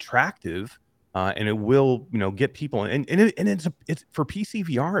attractive, and it will, get people. And it's for PC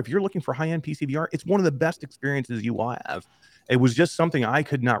VR. If you're looking for high-end PC VR, it's one of the best experiences you will have. It was just something I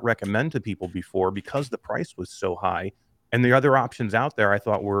could not recommend to people before, because the price was so high. And the other options out there, I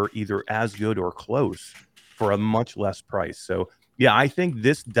thought, were either as good or close for a much less price. So yeah, I think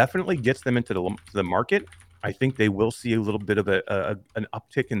this definitely gets them into the market. I think they will see a little bit of an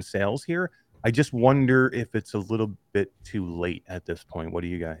uptick in sales here. I just wonder if it's a little bit too late at this point. What do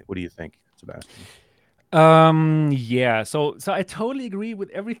you think, Sebastian? Yeah. So I totally agree with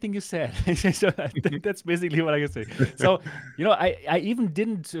everything you said. So that's basically what I can say. So, I even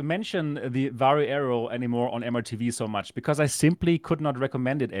didn't mention the Vario Aero anymore on MRTV so much because I simply could not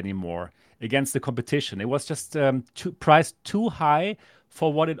recommend it anymore against the competition. It was just priced too high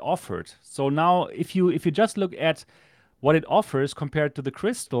for what it offered. So now if you just look at what it offers compared to the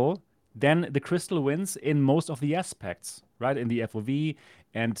Crystal, then the Crystal wins in most of the aspects, right? In the FOV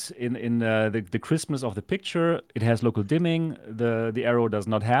and in the crispness of the picture, it has local dimming. The Aero does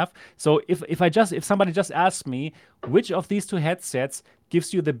not have. So if somebody just asks me which of these two headsets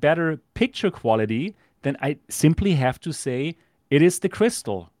gives you the better picture quality, then I simply have to say it is the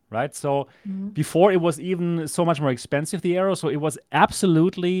Crystal, right? So before it was even so much more expensive, the Aero, so it was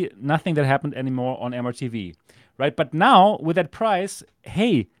absolutely nothing that happened anymore on MRTV, right? But now with that price,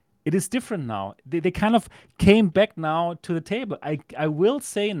 hey, it is different now. They kind of came back now to the table. I will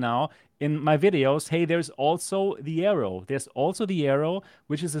say now in my videos, hey, there's also the Aero. There's also the Aero,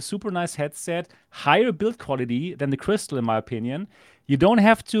 which is a super nice headset, higher build quality than the Crystal, in my opinion. You don't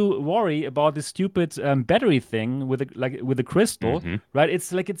have to worry about the stupid battery thing with the Crystal, right?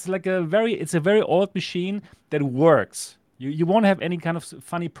 It's a very old machine that works. You won't have any kind of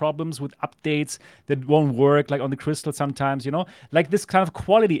funny problems with updates that won't work, like on the Crystal sometimes, like this kind of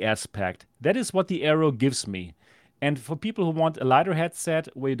quality aspect. That is what the Aero gives me. And for people who want a lighter headset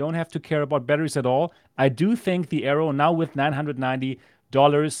where you don't have to care about batteries at all, I do think the Aero now with $990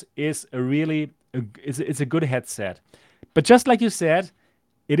 is it's a good headset. But just like you said,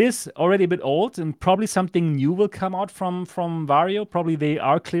 it is already a bit old, and probably something new will come out from Vario. Probably they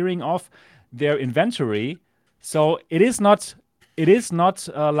are clearing off their inventory, so it is not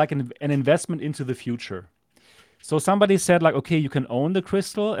like an investment into the future. So somebody said like, okay, you can own the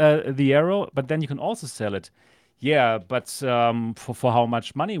Crystal, the Aero, but then you can also sell it. Yeah, but for how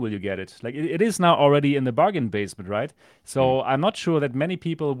much money will you get it? Like it is now already in the bargain basement, right? So I'm not sure that many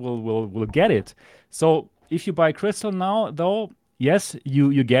people will get it. So if you buy Crystal now, though, yes,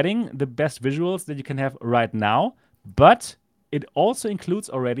 you're getting the best visuals that you can have right now, but it also includes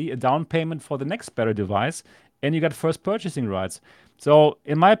already a down payment for the next better device, and you got first purchasing rights. So,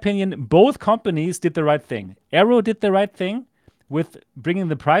 in my opinion, both companies did the right thing. Aero did the right thing with bringing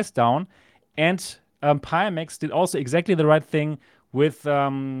the price down, and Pimax did also exactly the right thing with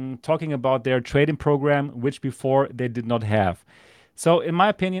talking about their trading program, which before they did not have. So, in my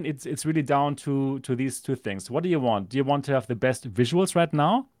opinion, it's really down to these two things. What do you want? Do you want to have the best visuals right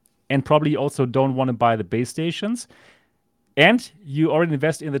now, and probably also don't want to buy the base stations? And you already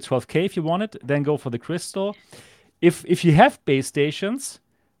invest in the 12K if you want it, then go for the Crystal. If you have base stations,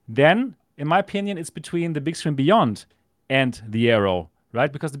 then in my opinion, it's between the Big Screen Beyond and the Aero,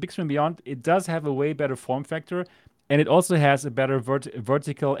 right? Because the Big Screen Beyond, it does have a way better form factor, and it also has a better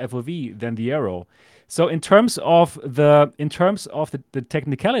vertical FOV than the Aero. So in terms of the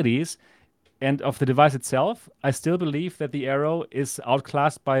technicalities and of the device itself, I still believe that the Aero is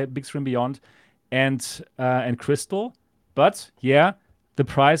outclassed by Big Screen Beyond and Crystal. But yeah, the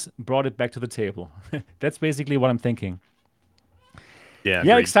price brought it back to the table. That's basically what I'm thinking. Yeah,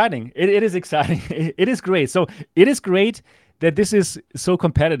 Yeah, agreed. exciting. It is exciting. It is great. So it is great that this is so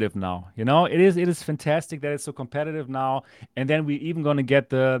competitive now. It is fantastic that it's so competitive now. And then we're even going to get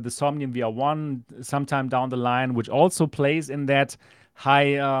the Somnium VR1 sometime down the line, which also plays in that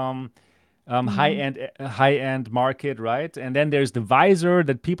high high end market, right? And then there's the Visor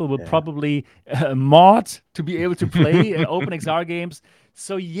that people will probably mod to be able to play OpenXR games.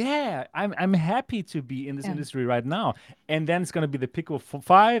 So yeah, I'm happy to be in this industry right now. And then it's gonna be the Pico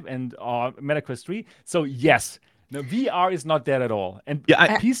 5 and MetaQuest 3. So yes, no, VR is not dead at all, and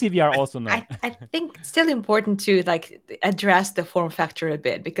PC VR also not. I think it's still important to address the form factor a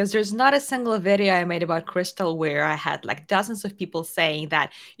bit, because there's not a single video I made about Crystal where I had like dozens of people saying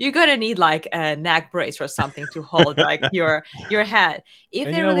that you're gonna need like a neck brace or something to hold like your head. If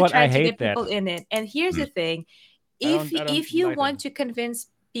And they you know really what? I trying to hate get people that. in it. And here's the thing: if I don't if you like want that. to convince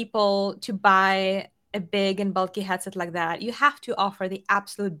people to buy a big and bulky headset like that, you have to offer the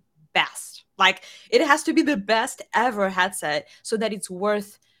absolute best. Like, it has to be the best ever headset so that it's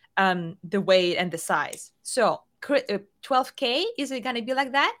worth the weight and the size. So 12K, is it going to be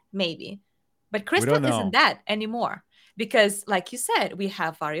like that? Maybe. But We Crystal don't isn't know. that anymore, because like you said, we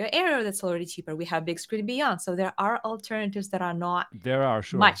have Vario Aero that's already cheaper. We have Big Screen Beyond. So there are alternatives that are not There are,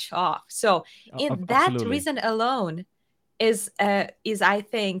 sure. much off. So in that Absolutely. reason alone, is I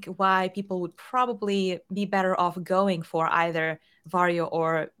think why people would probably be better off going for either Vario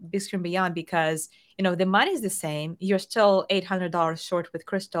or Big Screen Beyond, because the money is the same. You're still $800 short with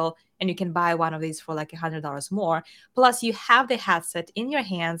Crystal, and you can buy one of these for like $100 more. Plus, you have the headset in your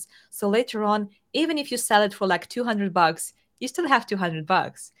hands, so later on, even if you sell it for like $200, you still have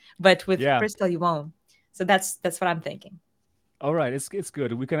 $200. But with Crystal, you won't. So that's what I'm thinking. All right, it's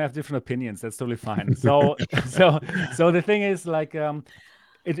good. We can have different opinions. That's totally fine. So the thing is, like,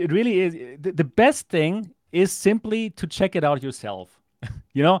 it really is. The best thing is simply to check it out yourself.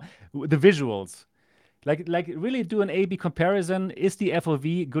 The visuals. Like really do an A/B comparison. Is the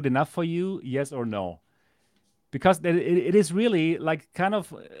FOV good enough for you? Yes or no? Because it is really like kind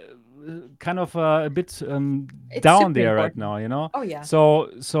of a bit down there right now. Oh yeah. So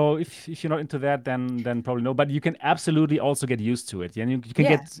if you're not into that, then probably no. But you can absolutely also get used to it. And you can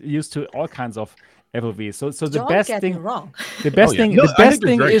get used to all kinds of FOVs. So the best thing. Don't get me wrong. The best thing. The best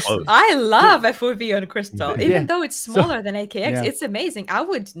thing is. I love FOV on Crystal, even though it's smaller than AKX. It's amazing. I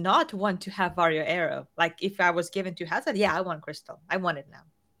would not want to have Vario Aero. Like if I was given to hazard, I want Crystal. I want it now.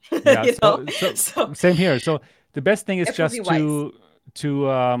 So same here. So the best thing is just to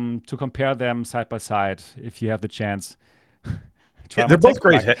compare them side by side if you have the chance. They're both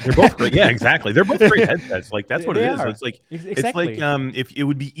great. They're both great. Yeah, exactly. They're both great headsets. Like that's what it is. Are. It's like exactly. It's like if it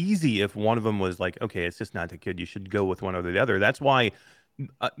would be easy if one of them was like, okay, it's just not that good. You should go with one or the other. That's why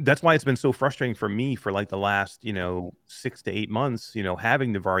it's been so frustrating for me for like the last 6 to 8 months.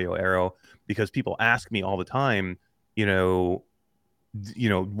 Having the Vario Aero, because people ask me all the time,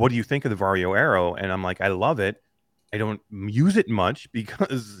 what do you think of the Vario Aero? And I'm like, I love it. I don't use it much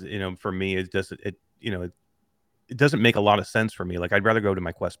because for me it doesn't make a lot of sense for me. Like I'd rather go to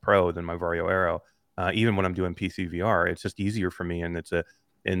my Quest Pro than my Vario Aero, even when I'm doing PC VR. It's just easier for me, and the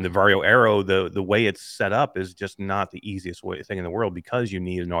Vario Aero, the way it's set up is just not the easiest thing in the world, because you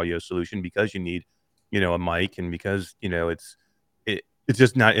need an audio solution, because you need a mic, and because it's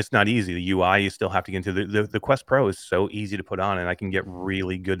just not easy. The UI, you still have to get into the Quest Pro is so easy to put on, and I can get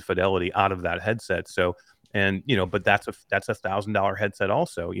really good fidelity out of that headset. So, but that's a $1,000 headset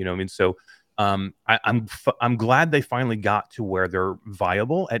also. So. I'm glad they finally got to where they're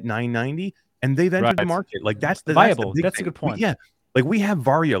viable at $990, and they've entered the market. Like that's viable. That's a good point. Yeah, like we have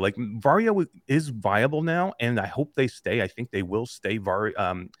Vario. Like Vario is viable now, and I hope they stay. I think they will stay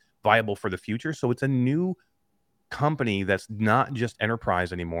viable for the future. So it's a new company that's not just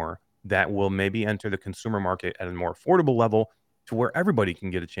enterprise anymore, that will maybe enter the consumer market at a more affordable level, to where everybody can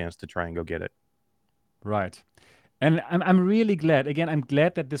get a chance to try and go get it. Right. And I'm really glad. Again, I'm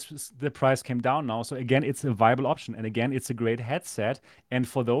glad that the price came down now. So again, it's a viable option, and again, it's a great headset. And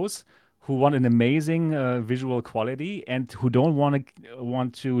for those who want an amazing visual quality and who don't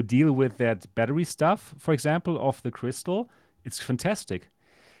want to deal with that battery stuff, for example, of the Crystal, it's fantastic.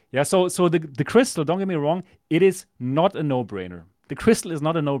 Yeah. So the Crystal, don't get me wrong, it is not a no-brainer. The Crystal is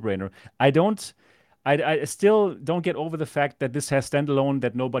not a no-brainer. I still don't get over the fact that this has standalone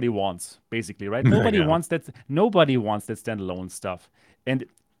that nobody wants, basically, right? Nobody wants that standalone stuff. And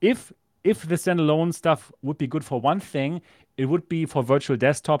if the standalone stuff would be good for one thing, it would be for virtual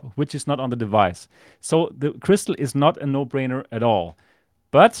desktop, which is not on the device. So the Crystal is not a no-brainer at all.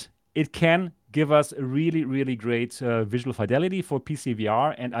 But it can give us a really, really great visual fidelity for PC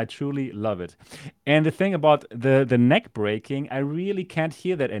VR, and I truly love it. And the thing about the neck breaking, I really can't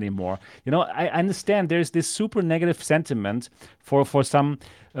hear that anymore. I understand there's this super negative sentiment for some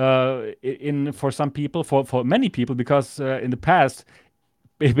people, for many people, because in the past,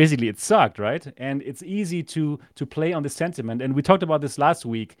 basically it sucked, right? And it's easy to play on the sentiment. And we talked about this last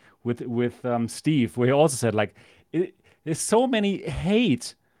week with Steve, where he also said, like, there's so many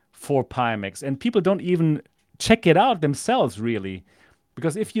hate for Pimax, and people don't even check it out themselves, really,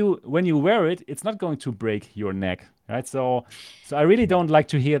 because when you wear it, it's not going to break your neck, right? So I really don't like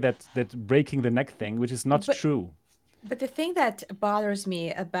to hear that breaking the neck thing, which is not true. But the thing that bothers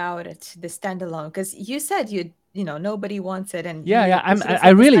me about it, the standalone, because you said nobody wants it, and it's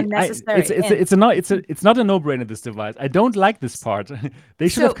not a no-brainer, this device. I don't like this part. They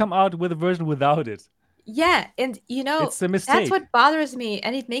should have come out with a version without it. Yeah, and it's a mistake. That's what bothers me,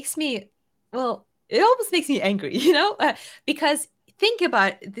 and it makes me, it almost makes me angry, because think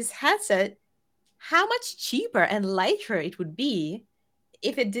about this headset, how much cheaper and lighter it would be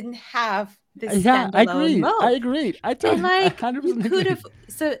if it didn't have this standalone mode. I agree. I and like 100% you could have.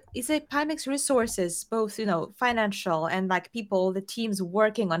 So it's a Pimax resources, both financial and like people, the teams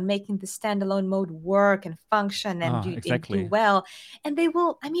working on making the standalone mode work and function and do well, and they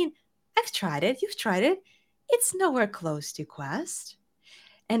will. I mean, I've tried it. You've tried it. It's nowhere close to Quest.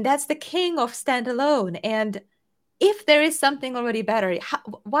 And that's the king of standalone. And if there is something already better,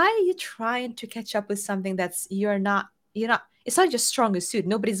 why are you trying to catch up with something that's you're not? It's not just strongest suit.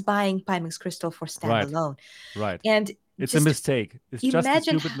 Nobody's buying Pimax Crystal for standalone. Right. And It's a just mistake. It's just a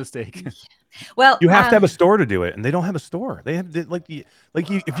imagine stupid mistake. well, You have to have a store to do it, and they don't have a store. They have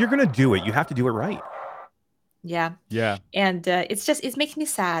if you're gonna do it, you have to do it right. yeah. Yeah. And it makes me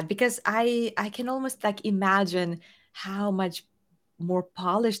sad because I can almost like imagine how much more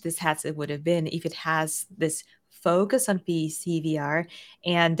polished this headset would have been if it has this focus on PCVR,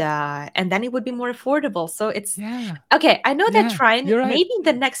 and then it would be more affordable. So it's Yeah. okay. I know they're Yeah. trying. You're right. Maybe in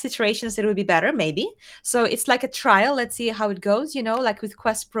the next situations it will be better. Maybe. So it's like a trial. Let's see how it goes. Like with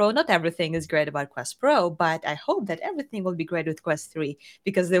Quest Pro, not everything is great about Quest Pro, but I hope that everything will be great with Quest 3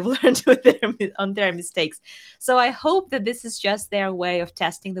 because they've learned on their mistakes. So I hope that this is just their way of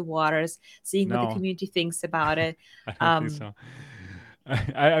testing the waters, seeing what the No. community thinks about it. I don't think so.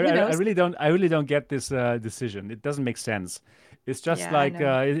 I really don't get this decision. It doesn't make sense. It's just Yeah, I like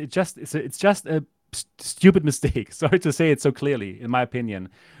know. it's just a stupid mistake. Sorry to say it so clearly, in my opinion.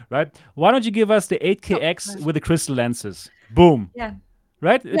 Right? Why don't you give us the 8KX with the crystal lenses? Boom. Yeah.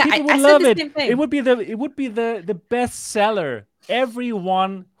 Right? Yeah, People would I said love the it. same thing. It would be the best seller.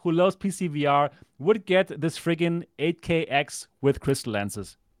 Everyone who loves PCVR would get this friggin' 8KX with crystal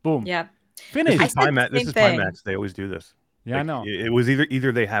lenses. Boom. Yeah. Finished. This I said the This same is thing. Pimax. They always do this. Yeah, I know. It was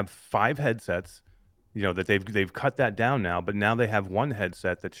either they have 5 headsets, that they've cut that down now, but now they have one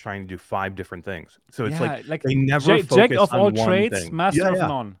headset that's trying to do 5 different things. So it's Yeah, like they never jack focus of all on one trades, thing. master Yeah, of yeah.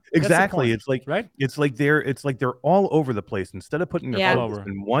 none. That's the Exactly. point, It's like right? it's like they're all over the place. Instead of putting their Yeah. All focus over.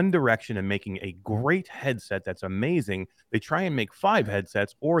 in one direction and making a great headset that's amazing, they try and make 5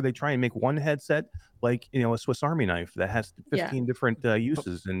 headsets, or they try and make one headset like a Swiss Army knife that has 15 different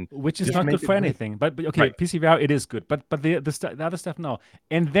uses, and Which is just not make good it for great. anything. But okay, Right. PCVR it is good. But the other stuff no.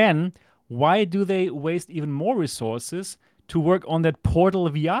 And then why do they waste even more resources to work on that Portal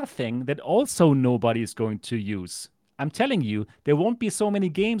VR thing that also nobody is going to use? I'm telling you, there won't be so many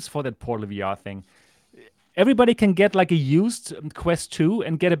games for that Portal VR thing. Everybody can get like a used Quest 2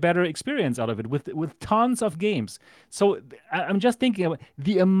 and get a better experience out of it with tons of games. So I'm just thinking about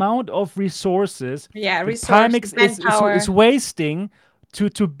the amount of resources Yeah, that resource, Pimax manpower. is wasting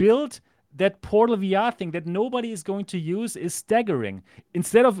to build that Portal VR thing that nobody is going to use is staggering.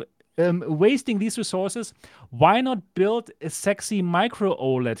 Instead of wasting these resources, why not build a sexy micro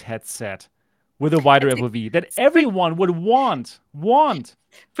OLED headset with a wider It's- FOV that everyone would want?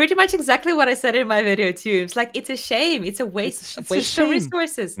 Pretty much exactly what I said in my video too. It's like it's a shame. It's a waste It's a of shame.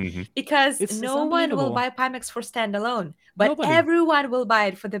 resources Mhm. because It's no one will unbelievable. buy Pimax for standalone, but Nobody. everyone will buy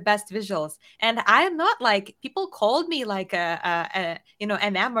it for the best visuals. And I'm not like people called me like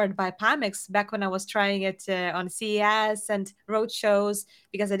enamored by Pimax back when I was trying it on CES and road shows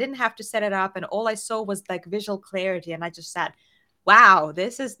because I didn't have to set it up and all I saw was like visual clarity and I just said, "Wow,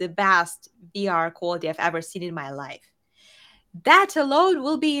 this is the best VR quality I've ever seen in my life." That alone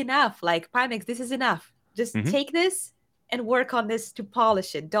will be enough. Like Pimax, this is enough. Just Mhm. take this and work on this to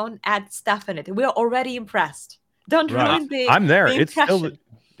polish it. Don't add stuff in it. We're already impressed. Don't Right. ruin the, I'm there. the It's still impression.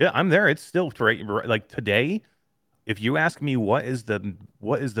 I'm there. It's still like today. If you ask me what is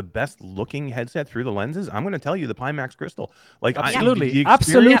the best looking headset through the lenses, I'm going to tell you the Pimax Crystal. Like Absolutely. the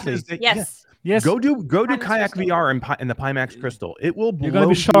Absolutely. experiences that- yeah. Yes. Yes. Go do Pimax Kayak Crystal. VR and the Pimax Crystal. It will You're blow gonna be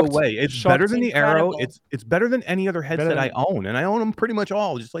you shocked. away. It's Shocked. better than the Aero. Incredible. It's better than any other Better headset than I own, and I own them pretty much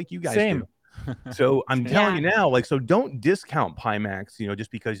all, just like you guys Same. do. So I'm Same. telling you now, like, so don't discount Pimax, just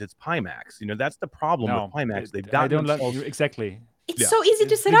because it's Pimax. That's the problem with No, Pimax. They've I gotten don't love themselves. you exactly. It's Yeah. so easy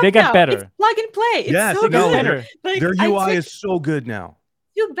to set They up got now. better. It's plug and play. It's Yes, so no, good. better. Like, Their I UI take is so good now.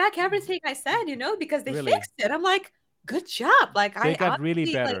 you back everything I said, because they Really. fixed it. I'm like, good job. Like They I got really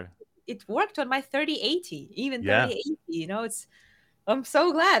honestly, like, better. it worked on my 3080, even Yeah. 3080. I'm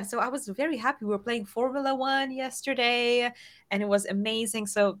so glad. So I was very happy. We were playing Formula One yesterday, and it was amazing.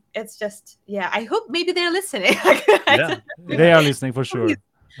 So it's just, yeah. I hope maybe they're listening. Yeah. They are listening for sure.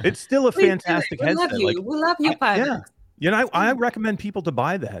 It's still a Please do it. fantastic We love headset. you. Like, We love you, Pimax. I recommend people to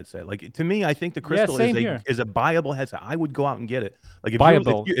buy the headset. Like, to me, I think the Crystal same here. is a viable headset. I would go out and get it. Like,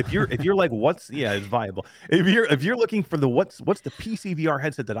 Viable. if you're like, it's viable. If you're looking for the what's the PC VR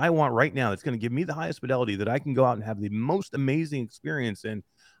headset that I want right now, that's going to give me the highest fidelity that I can go out and have the most amazing experience in,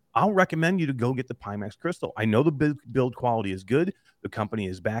 I'll recommend you to go get the Pimax Crystal. I know the build quality is good. The company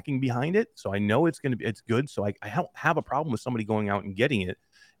is backing behind it, so I know it's good. So I don't have a problem with somebody going out and getting it.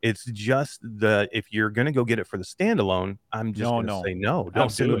 It's just if you're going to go get it for the standalone, I'm just going to say no. Don't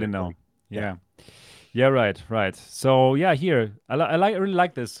Absolutely do it. no. Yeah, right. So yeah, here I really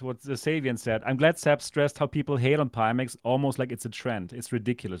like this. What the Savian said. I'm glad Seb stressed how people hate on Pimax almost like it's a trend. It's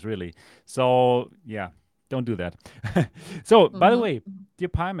ridiculous, really. So yeah, Don't do that. So, by the way, dear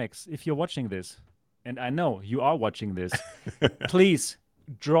Pimax, if you're watching this, and I know you are watching this, please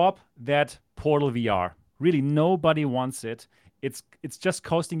drop that Portal VR. Really, nobody wants it. It's just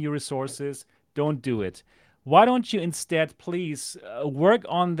costing you resources. Don't do it. Why don't you instead please work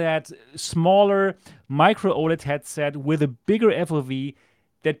on that smaller micro OLED headset with a bigger FOV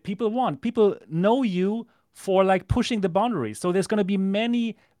that people want? People know you for like pushing the boundaries. So there's going to be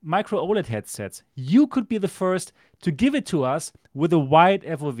many micro OLED headsets. You could be the first to give it to us with a wide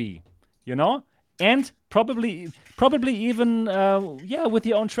FOV, you know? And probably even with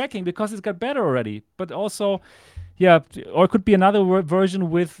your own tracking because it's got better already. But also, or it could be another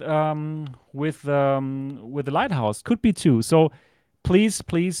version with the Lighthouse. Could be too. So please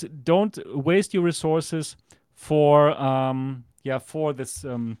don't waste your resources for this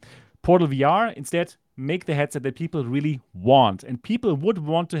Portal VR. Instead, make the headset that people really want, and people would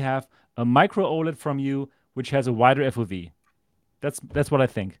want to have a micro OLED from you which has a wider FOV. That's what I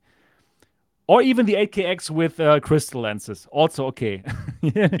think. Or even the 8KX with crystal lenses. Also okay.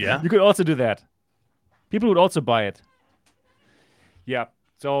 Yeah. You could also do that. People would also buy it. Yeah.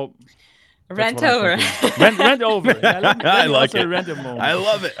 So rant over. Rant over. Yeah, let me I like it. Rant a moment. I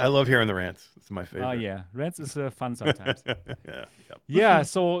love it. I love hearing the rants. It's my favorite. Oh yeah, rants is fun sometimes. Yeah. Yeah.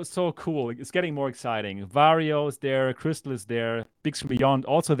 So cool. It's getting more exciting. Vario is there. Crystal is there. Big Screen Beyond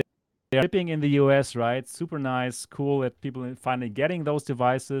also there. They're shipping in the US, right? Super nice, cool that people are finally getting those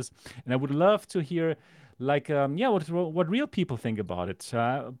devices. And I would love to hear, like, what real people think about it.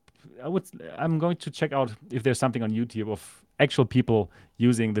 I'm going to check out if there's something on YouTube of actual people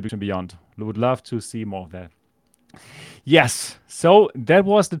using the Big Screen Beyond. I would love to see more of that. Yes, so that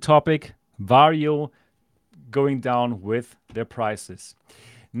was the topic. Vario going down with their prices.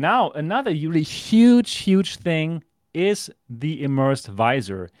 Now, another really huge thing is the Immersed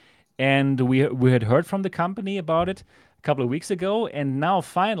Visor. And we had heard from the company about it a couple of weeks ago. And now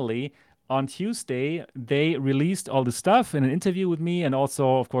finally, on Tuesday, they released all the stuff in an interview with me, and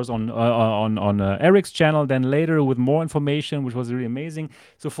also, of course, on Eric's channel. Then later with more information, which was really amazing.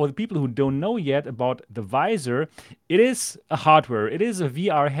 So for the people who don't know yet about the Visor, it is a hardware. It is a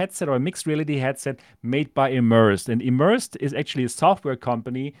VR headset or a mixed reality headset made by Immersed. And Immersed is actually a software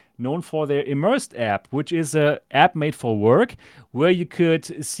company known for their Immersed app, which is an app made for work, where you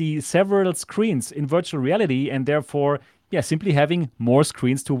could see several screens in virtual reality, and therefore simply having more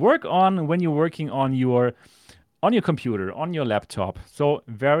screens to work on when you're working on your computer, on your laptop. So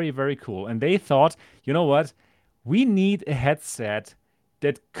very, very cool. And they thought, you know what? We need a headset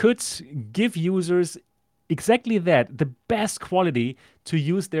that could give users exactly that, the best quality to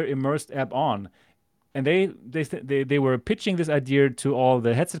use their Immersed app on. And they were pitching this idea to all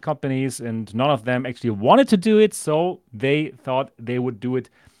the headset companies, and none of them actually wanted to do it. So they thought they would do it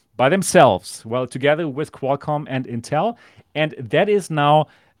by themselves, well, together with Qualcomm and Intel. And that is now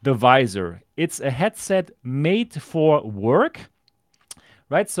the Visor. It's a headset made for work,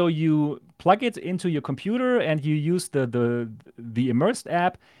 right? So you plug it into your computer and you use the Immersed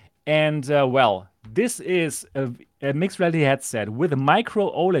app. And this is a mixed reality headset with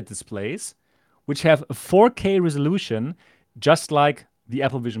micro OLED displays, which have a 4K resolution, just like the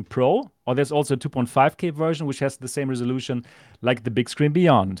Apple Vision Pro, or there's also a 2.5K version, which has the same resolution like the Big Screen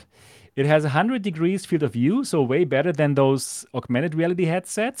Beyond. It has 100 degrees field of view, so way better than those augmented reality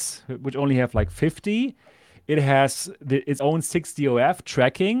headsets, which only have like 50. It has its own 6DoF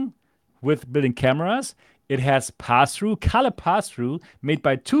tracking with built-in cameras. It has pass-through, color pass-through, made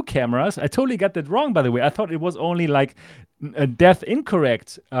by 2 cameras. I totally got that wrong, by the way. I thought it was only like a depth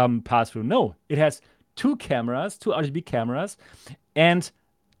incorrect pass-through. No, it has 2 cameras, 2 RGB cameras, and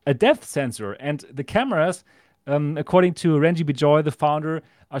a depth sensor. And the cameras, according to Renji Bijoy, the founder,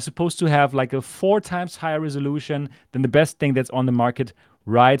 are supposed to have like a 4 times higher resolution than the best thing that's on the market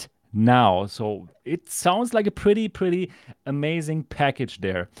right now. So it sounds like a pretty amazing package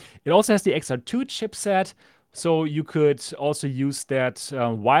there. It also has the XR2 chipset, so you could also use that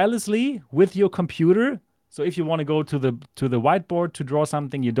wirelessly with your computer. So if you want to go to the whiteboard to draw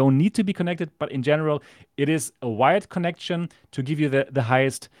something, you don't need to be connected. But in general, it is a wired connection to give you the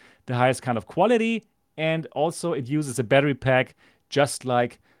highest kind of quality. And also it uses a battery pack just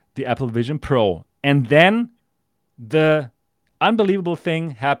like the Apple Vision Pro. And then the unbelievable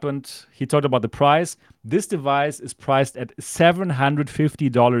thing happened. He talked about the price. This device is priced at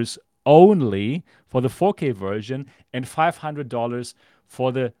 $750 only for the 4K version and $500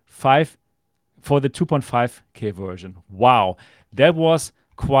 for the 2.5K version. Wow, that was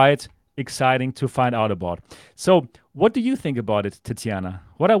quite exciting to find out about. So, what do you think about it, Tatiana?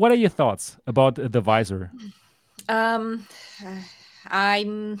 What are your thoughts about the Visor?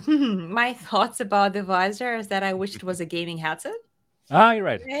 My thoughts about the Visor is that I wish it was a gaming headset. You're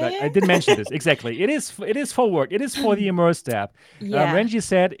right. Right. I did mention this exactly. It is for work. It is for the Immersed app. Yeah. Renji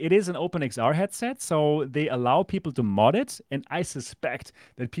said it is an OpenXR headset, so they allow people to mod it, and I suspect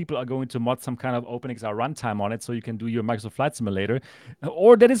that people are going to mod some kind of OpenXR runtime on it, so you can do your Microsoft Flight Simulator,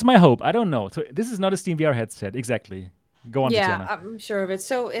 or that is my hope. I don't know. So this is not a Steam VR headset, exactly. Go on, Yeah, Tatiana. I'm sure of it.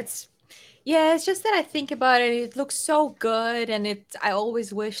 So it's just that I think about it. It looks so good, and I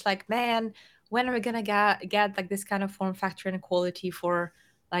always wish, like, man, when are we gonna get like this kind of form factor and quality for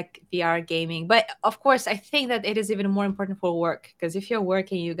like VR gaming? But of course, I think that it is even more important for work, because if you're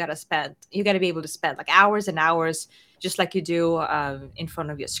working, you gotta be able to spend like hours and hours, just like you do in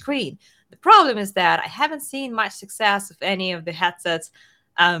front of your screen. The problem is that I haven't seen much success of any of the headsets,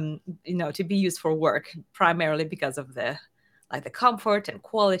 to be used for work, primarily because of the comfort and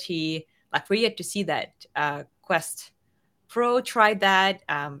quality. Like, we're yet to see that. Quest Pro tried that.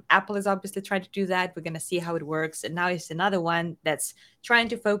 Apple is obviously trying to do that. We're going to see how it works. And now it's another one that's trying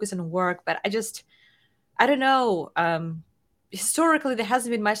to focus on work. But I don't know. Historically, there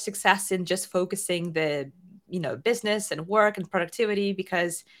hasn't been much success in just focusing the, business and work and productivity,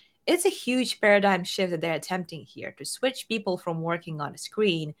 because it's a huge paradigm shift that they're attempting here. To switch people from working on a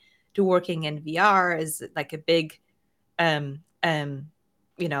screen to working in VR is like a big, um, um,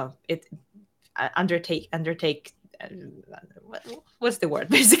 it undertake what's the word?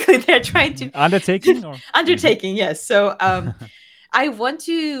 Basically, they're trying to Undertaking or undertaking. Yes. So I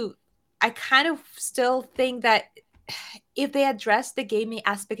kind of still think that if they address the gaming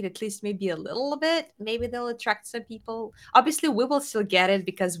aspect at least maybe a little bit, maybe they'll attract some people. Obviously, we will still get it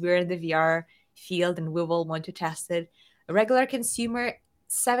because we're in the VR field and we will want to test it. A regular consumer,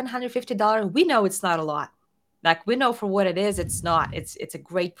 $750, we know it's not a lot. Like, we know for what it is, it's not. It's a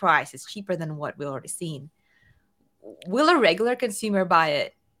great price. It's cheaper than what we already seen. Will a regular consumer buy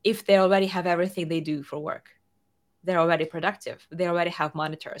it if they already have everything they do for work? They're already productive. They already have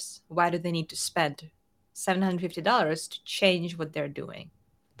monitors. Why do they need to spend $750 to change what they're doing?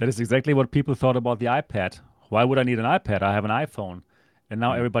 That is exactly what people thought about the iPad. Why would I need an iPad? I have an iPhone, and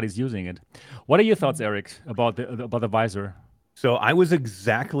now everybody's using it. What are your thoughts, Eric, about the Visor? So I was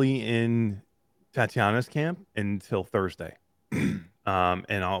exactly in Tatiana's camp until Thursday, and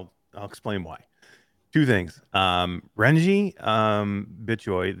I'll explain why. Two things. Renji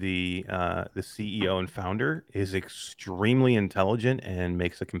Bitjoy, the CEO and founder, is extremely intelligent and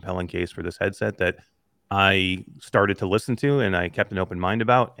makes a compelling case for this headset that I started to listen to and I kept an open mind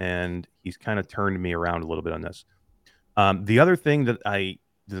about, and he's kind of turned me around a little bit on this. The other thing that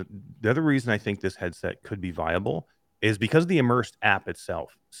the other reason I think this headset could be viable is because of the Immersed app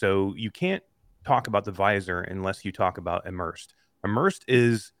itself. So you can't talk about the Visor unless you talk about Immersed. Immersed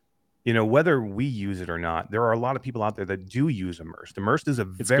is, whether we use it or not, there are a lot of people out there that do use Immersed. Immersed is a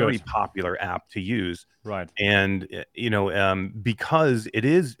very popular app to use. Right. And, because it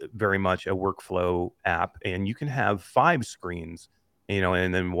is very much a workflow app and you can have 5 screens,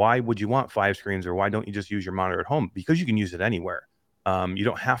 and then why would you want 5 screens, or why don't you just use your monitor at home? Because you can use it anywhere. You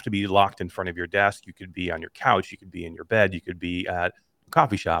don't have to be locked in front of your desk. You could be on your couch. You could be in your bed. You could be at a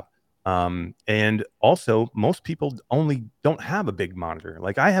coffee shop. And also, most people don't have a big monitor.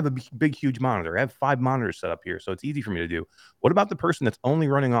 Like, I have a big, huge monitor. I have 5 monitors set up here, so it's easy for me to do. What about the person that's only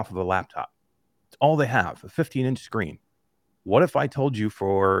running off of a laptop? It's all they have, a 15-inch screen. What if I told you,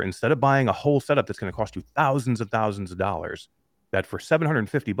 instead of buying a whole setup that's going to cost you thousands of dollars, that for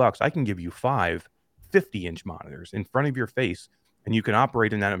 $750, I can give you 5 50-inch monitors in front of your face, and you can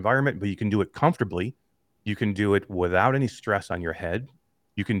operate in that environment, but you can do it comfortably. You can do it without any stress on your head.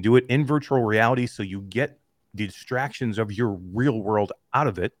 You can do it in virtual reality, so you get the distractions of your real world out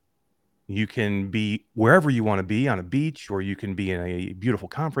of it. You can be wherever you want to be, on a beach, or you can be in a beautiful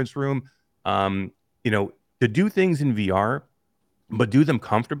conference room. To do things in VR, but do them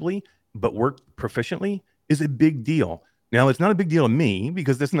comfortably, but work proficiently, is a big deal. Now, it's not a big deal to me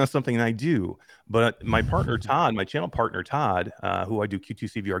because that's not something I do. But my partner Todd, my channel partner Todd, who I do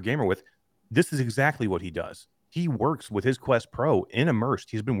Q2C VR Gamer with, this is exactly what he does. He works with his Quest Pro in Immersed.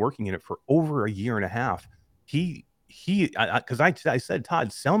 He's been working in it for over a year and a half. I said,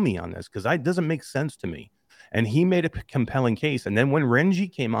 Todd, sell me on this, because it doesn't make sense to me. And he made a compelling case. And then when Renji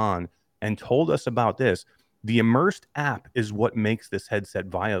came on and told us about this, the Immersed app is what makes this headset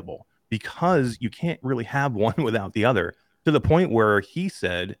viable, because you can't really have one without the other, to the point where he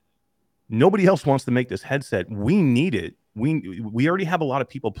said, nobody else wants to make this headset. We need it. We already have a lot of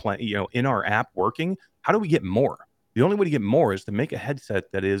people in our app working. How do we get more? The only way to get more is to make a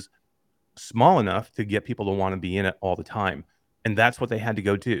headset that is small enough to get people to want to be in it all the time. And that's what they had to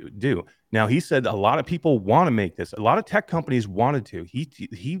go do. Now, he said a lot of people want to make this. A lot of tech companies wanted to.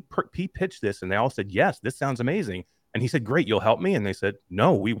 He pitched this, and they all said, yes, this sounds amazing. And he said, great, you'll help me. And they said,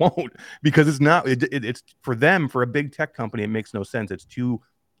 no, we won't, because it's not. It's for them, for a big tech company, it makes no sense. It's too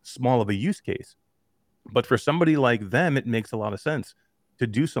small of a use case. But for somebody like them, it makes a lot of sense to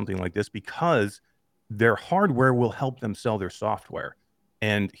do something like this, because their hardware will help them sell their software.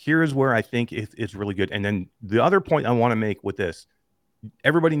 And here's where I think it's really good. And then the other point I want to make with this,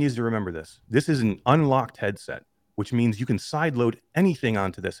 everybody needs to remember this. This is an unlocked headset, which means you can sideload anything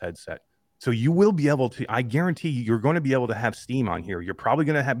onto this headset. So you will be able to, I guarantee you're going to be able to have Steam on here. You're probably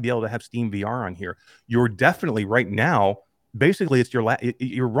going to be able to have Steam VR on here. You're definitely right now, basically it's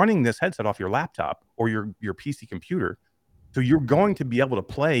you're running this headset off your laptop or your PC computer. So you're going to be able to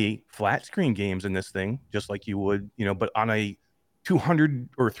play flat screen games in this thing, just like you would, but on a 200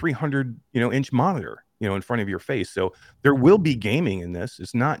 or 300, inch monitor, in front of your face. So there will be gaming in this.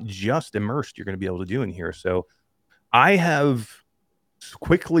 It's not just immersed you're going to be able to do in here. So I have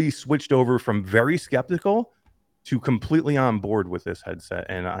quickly switched over from very skeptical to completely on board with this headset,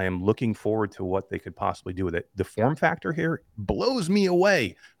 and I am looking forward to what they could possibly do with it. The form factor here blows me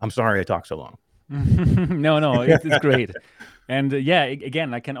away. I'm sorry I talked so long. No, it's great. And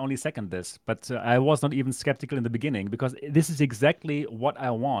again, I can only second this, but I was not even skeptical in the beginning, because this is exactly what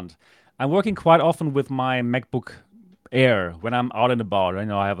I want. I'm working quite often with my MacBook Air when I'm out and about. I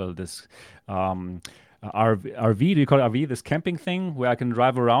know I have this RV, do you call it RV? This camping thing where I can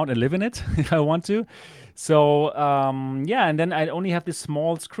drive around and live in it if I want to. So and then I only have this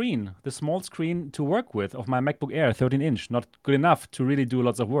small screen to work with of my MacBook Air, 13-inch, not good enough to really do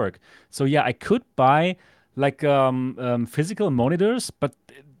lots of work. So I could buy like physical monitors, but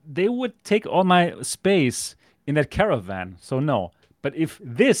they would take all my space in that caravan. So no. But if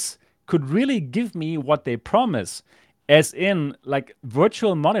this could really give me what they promise, as in like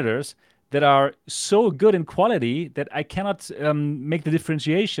virtual monitors that are so good in quality that I cannot make the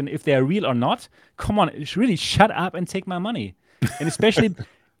differentiation if they are real or not. Come on, really shut up and take my money. And especially,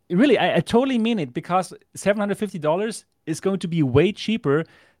 really, I totally mean it, because $750 is going to be way cheaper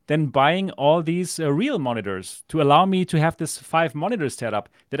than buying all these real monitors to allow me to have this 5 monitor setup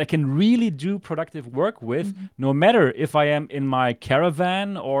that I can really do productive work with, no matter if I am in my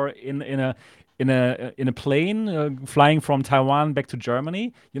caravan or in a plane flying from Taiwan back to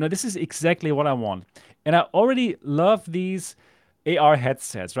Germany. This is exactly what I want. And I already love these AR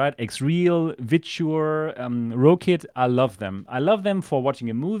headsets, right? Xreal, Visor, Rokit. I love them. I love them for watching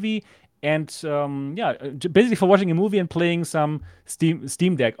a movie and basically for watching a movie and playing some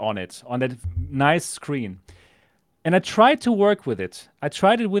Steam Deck on it, on that nice screen. And I tried to work with it. I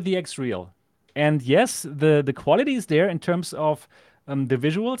tried it with the Xreal. And yes, the quality is there in terms of the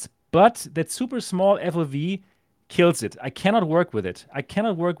visuals, but that super small FOV kills it. I cannot work with it. I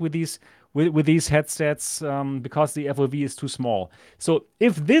cannot work with these headsets because the FOV is too small. So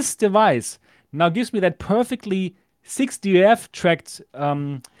if this device now gives me that perfectly 6DF tracked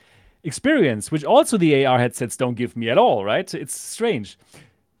experience, which also the AR headsets don't give me at all, right? It's strange.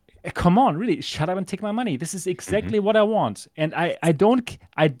 Come on, really, shut up and take my money. This is exactly what I want. And I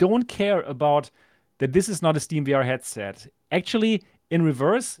don't care about that this is not a Steam VR headset. Actually, in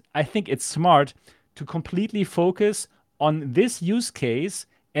reverse, I think it's smart to completely focus on this use case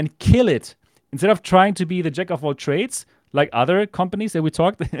and kill it instead of trying to be the jack of all trades like other companies that we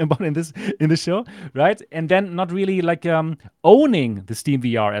talked about in the show, right? And then not really like owning the Steam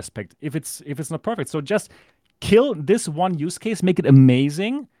VR aspect if it's not perfect. So just kill this one use case, make it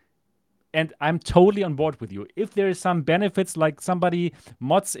amazing, and I'm totally on board with you. If there is some benefits, like somebody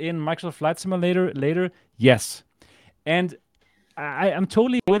mods in Microsoft Flight Simulator later, yes. And I'm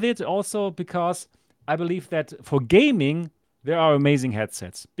totally with it also because I believe that for gaming, there are amazing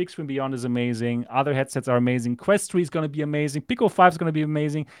headsets. Big Screen Beyond is amazing. Other headsets are amazing. Quest 3 is going to be amazing. Pico 5 is going to be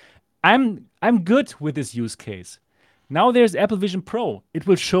amazing. I'm good with this use case. Now there's Apple Vision Pro. It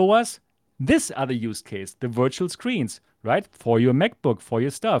will show us this other use case, the virtual screens, right? For your MacBook, for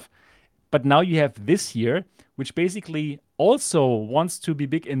your stuff. But now you have this here, which basically also wants to be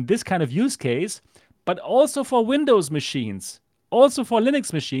big in this kind of use case, but also for Windows machines, also for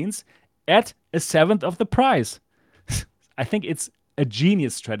Linux machines at 1/7 of the price. I think it's a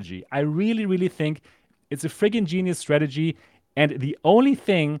genius strategy. I really, really think it's a friggin' genius strategy. And the only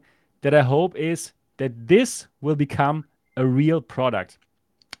thing that I hope is that this will become a real product.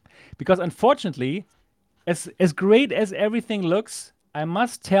 Because unfortunately, as great as everything looks, I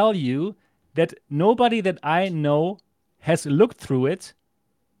must tell you that nobody that I know has looked through it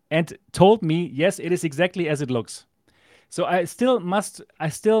and told me, yes, it is exactly as it looks. So I still must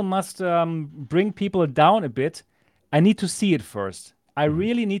bring people down a bit I need to see it first. I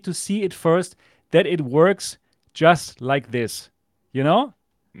really need to see it first that it works just like this. You know?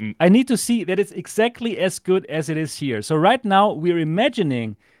 I need to see that it's exactly as good as it is here. So right now we're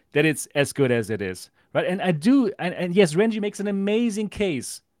imagining that it's as good as it is, right? And I do, and yes, Renji makes an amazing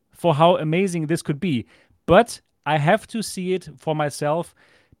case for how amazing this could be, but I have to see it for myself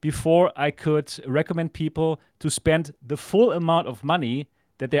before I could recommend people to spend the full amount of money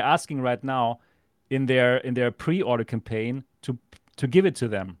that they're asking right now in their pre-order campaign to give it to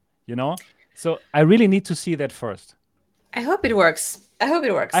them. You know, so I really need to see that first. I hope it works. I hope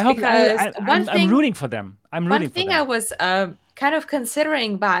it works I hope because I'm rooting for them. I'm one rooting for thing them. I was kind of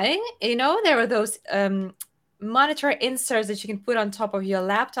considering buying, there are those monitor inserts that you can put on top of your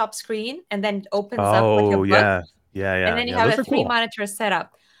laptop screen, and then it opens up like a Oh book, yeah. and then you have Those a are three cool. monitor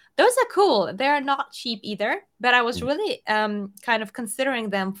setup. Those are cool. They're not cheap either, but I was really kind of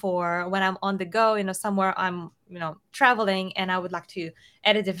considering them for when I'm on the go, somewhere I'm, traveling, and I would like to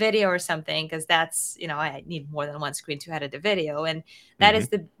edit a video or something, because that's, I need more than one screen to edit a video. And that is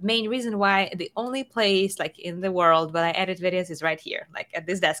the main reason why the only place like in the world where I edit videos is right here, like at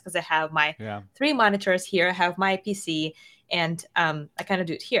this desk, because I have my three monitors here, I have my PC, and I kind of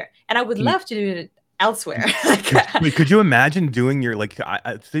do it here. And I would love to do it elsewhere. Could you imagine doing your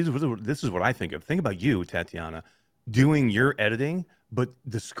this is what I think of. Think about you, Tatiana, doing your editing, but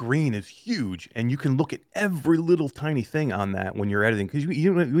the screen is huge, and you can look at every little tiny thing on that when you're editing. Because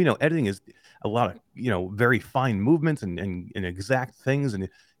we know editing is a lot of very fine movements and exact things. And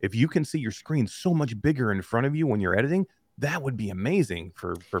if you can see your screen so much bigger in front of you when you're editing, that would be amazing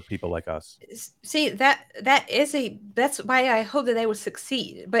for people like us. See, that's why I hope that they will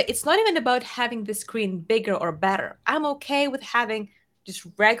succeed. But it's not even about having the screen bigger or better. I'm okay with having just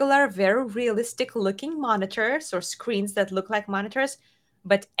regular, very realistic looking monitors or screens that look like monitors,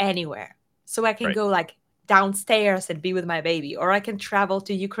 but anywhere. So I can go like downstairs and be with my baby, or I can travel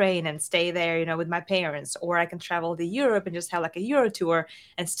to Ukraine and stay there, with my parents, or I can travel to Europe and just have like a Euro tour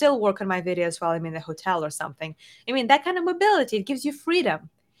and still work on my videos while I'm in the hotel or something. I mean, that kind of mobility, it gives you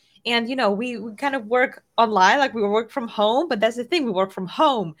freedom. And we kind of work online, like we work from home, but that's the thing, we work from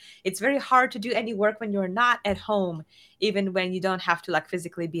home. It's very hard to do any work when you're not at home, even when you don't have to like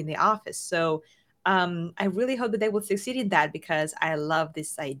physically be in the office. So I really hope that they will succeed in that, because I love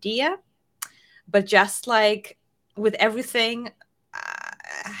this idea. But just like with everything,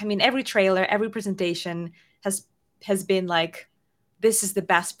 I mean, every trailer, every presentation has been like, this is the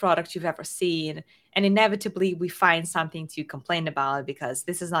best product you've ever seen. And inevitably we find something to complain about, because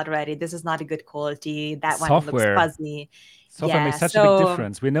this is not ready, this is not a good quality, that one looks fuzzy. Software makes such a big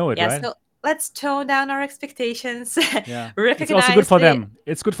difference. We know it, right? So let's tone down our expectations. Yeah. Recognize it's also good for them.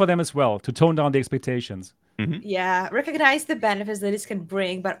 It's good for them as well to tone down the expectations. Yeah, recognize the benefits that this can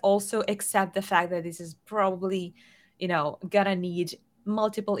bring, but also accept the fact that this is probably, gonna need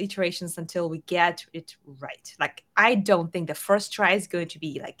multiple iterations until we get it right. Like, I don't think the first try is going to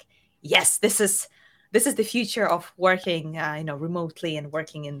be like, yes, this is the future of working, remotely and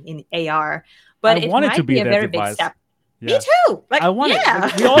working in AR. But it might be a very big step. Yeah. Me too. Like, I want it.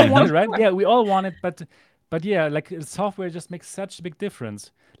 Like, we all want it, right? Yeah, we all want it, but yeah, like software just makes such a big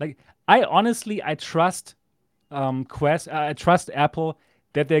difference. Like, I trust I trust Apple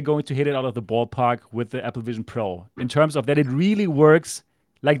that they're going to hit it out of the ballpark with the Apple Vision Pro in terms of that it really works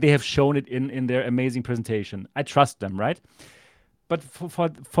like they have shown it in their amazing presentation. I trust them, right? But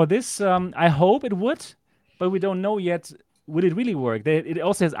for this, I hope it would, but we don't know yet. Would it really work? It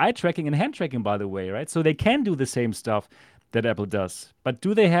also has eye tracking and hand tracking, by the way, right? So they can do the same stuff that Apple does. But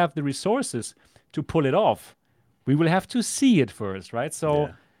do they have the resources to pull it off? We will have to see it first, right? So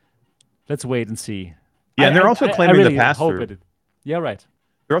let's wait and see. Yeah, and they're also claiming really the pass-through. Yeah, right.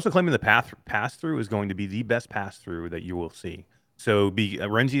 They're also claiming the pass-through is going to be the best pass-through that you will see. So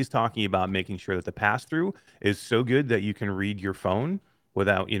Renji is talking about making sure that the pass-through is so good that you can read your phone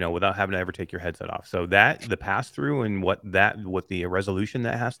without having to ever take your headset off. So that the pass-through and what the resolution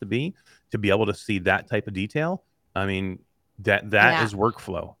that has to be able to see that type of detail. I mean, that is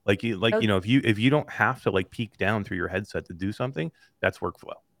workflow. Like if you don't have to like peek down through your headset to do something, that's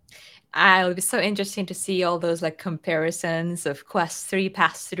workflow. It'll be so interesting to see all those like comparisons of Quest 3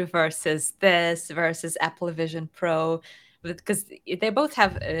 pass-through versus Apple Vision Pro, because they both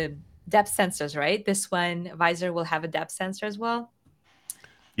have depth sensors, right? This one, Visor, will have a depth sensor as well.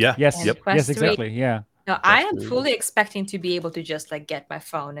 Yeah. Yes. Yep. Yes. Exactly. Yeah. No, I am fully expecting to be able to just like get my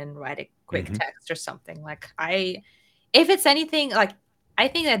phone and write a quick text or something. Like if it's anything like, I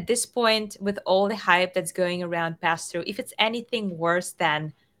think at this point with all the hype that's going around pass-through, if it's anything worse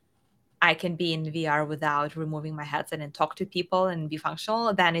than I can be in VR without removing my headset and talk to people and be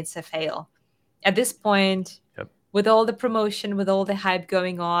functional, then it's a fail. At this point, with all the promotion, with all the hype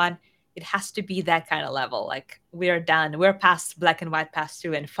going on, it has to be that kind of level. Like, we're done. We're past black and white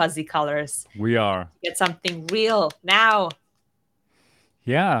pass-through and fuzzy colors. We are. Get something real now.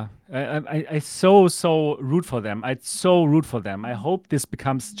 Yeah, I so root for them. I so root for them. I hope this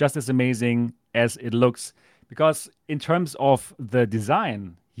becomes just as amazing as it looks, because in terms of the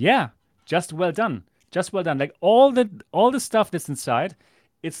design, yeah, just well done, just well done. Like all the stuff that's inside,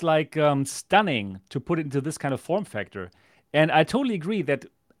 it's like stunning to put it into this kind of form factor. And I totally agree that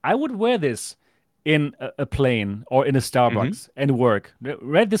I would wear this in a plane or in a Starbucks and work.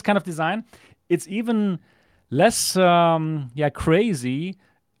 Right, this kind of design, it's even less crazy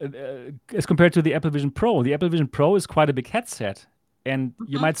as compared to the Apple Vision Pro. The Apple Vision Pro is quite a big headset, and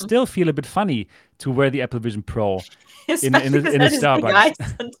you might still feel a bit funny to wear the Apple Vision Pro in a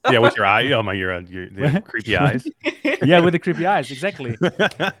Starbucks. Yeah, with your eye. Oh my, your creepy eyes. Yeah, with the creepy eyes, exactly.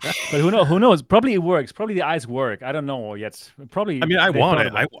 But who knows? Probably it works. Probably the eyes work. I don't know yet. Probably. I mean, I want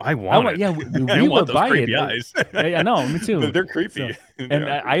it. I want it. Yeah, we will buy creepy it. Eyes. Yeah, I know. Me too. They're creepy. So, and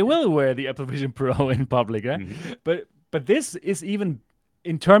I will wear the Apple Vision Pro in public. But this is, even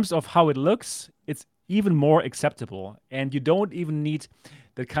in terms of how it looks, it's even more acceptable, and you don't even need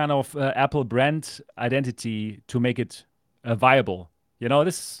the kind of Apple brand identity to make it viable. You know,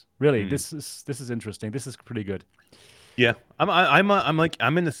 this really this is interesting. This is pretty good. Yeah,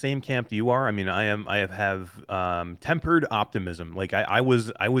 I'm in the same camp you are. I mean, I have tempered optimism. Like I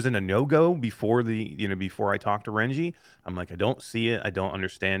was in a no-go before before I talked to Renji. I'm like, I don't see it, I don't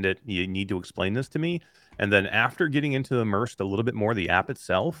understand it. You need to explain this to me. And then after getting into Immersed a little bit more, the app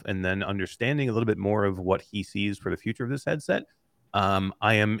itself, and then understanding a little bit more of what he sees for the future of this headset,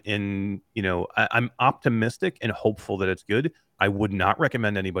 I am I'm optimistic and hopeful that it's good. I would not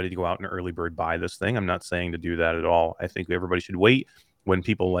recommend anybody to go out and early bird buy this thing. I'm not saying to do that at all. I think everybody should wait when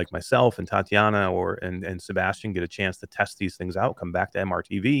people like myself and Tatiana and Sebastian get a chance to test these things out. Come back to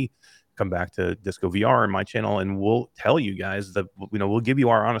MRTV, come back to Disco VR and my channel, and we'll tell you guys that we'll give you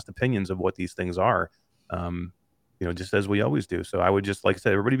our honest opinions of what these things are. Just as we always do. So I would just, like I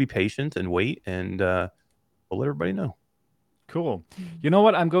said, everybody be patient and wait, and we'll let everybody know. Cool. You know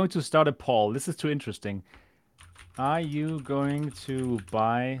what? I'm going to start a poll. This is too interesting. Are you going to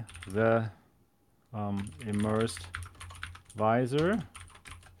buy the Immersed Visor?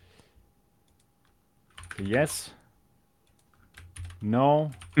 Yes.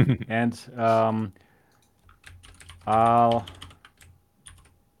 No. And I'll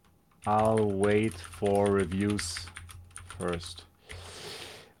wait for reviews first.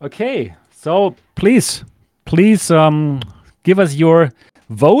 Okay. So please give us your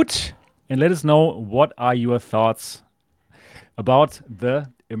vote and let us know what are your thoughts about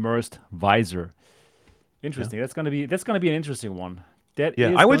the Immersed Visor. Interesting. Yeah. That's gonna be an interesting one.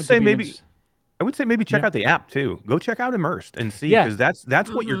 I would say maybe check out the app too. Go check out Immersed and see, because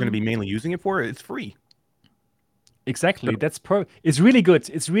that's what you're going to be mainly using it for. It's free. Exactly. It's really good.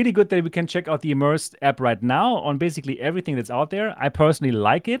 It's really good that we can check out the Immersed app right now on basically everything that's out there. I personally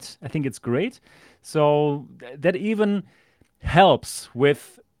like it. I think it's great. So that even helps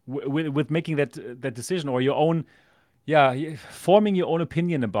with making that decision, or your own, forming your own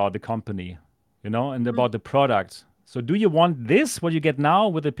opinion about the company, and about the product. So do you want this, what you get now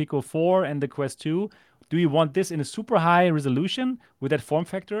with the Pico 4 and the Quest 2? Do you want this in a super high resolution with that form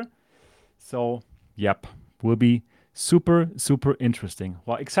factor? So, will be super, super interesting.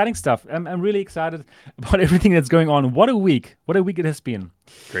 Well, exciting stuff. I'm really excited about everything that's going on. What a week it has been.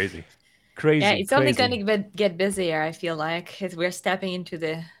 Crazy. Yeah, it's only going to get busier, I feel like, as we're stepping into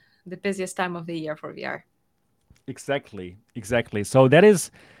the busiest time of the year for VR. Exactly. So that is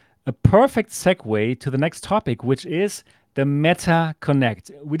a perfect segue to the next topic, which is the Meta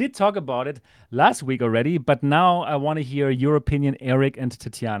Connect. We did talk about it last week already, but now I want to hear your opinion, Eric and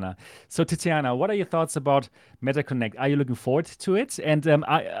Tatiana. So, Tatiana, what are your thoughts about Meta Connect? Are you looking forward to it? And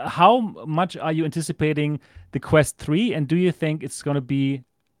how much are you anticipating the Quest 3? And do you think it's going to be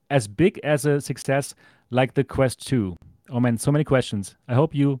as big as a success like the Quest 2? Oh man, so many questions. I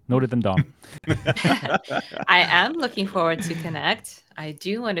hope you noted them down. I am looking forward to Connect. I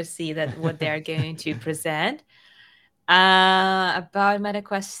do want to see what they're going to present. About Meta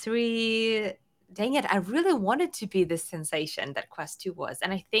Quest 3, dang it, I really wanted to be the sensation that Quest 2 was.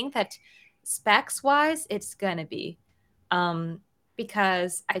 And I think that specs-wise, it's going to be.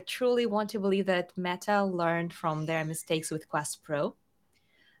 Because I truly want to believe that Meta learned from their mistakes with Quest Pro.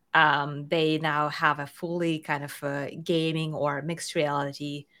 They now have a fully kind of gaming or mixed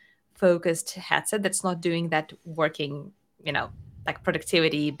reality focused headset that's not doing that working, like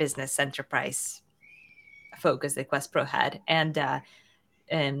productivity, business, enterprise focus that Quest Pro had. And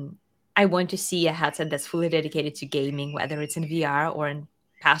I I want to see a headset that's fully dedicated to gaming, whether it's in VR or in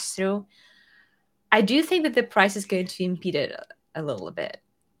pass-through. I do think that the price is going to impede it a little bit.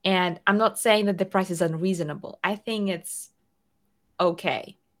 And I'm not saying that the price is unreasonable. I think it's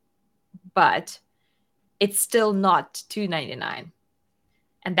okay, but it's still not $299.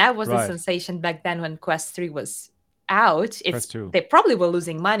 And that was the Right. sensation back then when Quest 3 was out. Quest 2. They probably were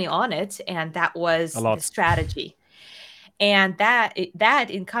losing money on it, and that A was the lot. strategy. And that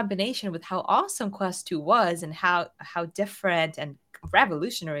in combination with how awesome Quest 2 was and how different and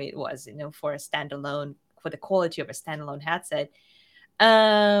revolutionary it was, for a standalone, for the quality of a standalone headset.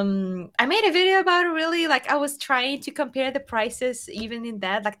 I made a video about it. Really, like, I was trying to compare the prices even in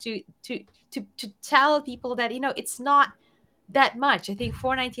that, like, to tell people that it's not that much. I think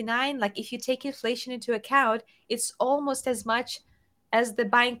 $499, like, if you take inflation into account, it's almost as much as the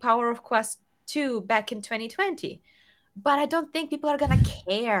buying power of Quest 2 back in 2020. But I don't think people are gonna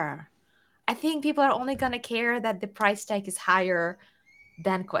care. I think people are only gonna care that the price tag is higher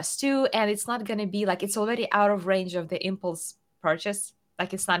than Quest 2, and it's not gonna be like, it's already out of range of the impulse purchase.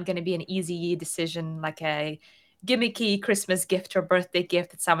 Like, it's not gonna be an easy decision, like a gimmicky Christmas gift or birthday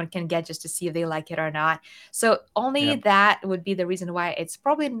gift that someone can get just to see if they like it or not. So only that would be the reason why it's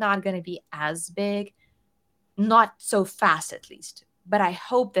probably not gonna be as big, not so fast at least. But I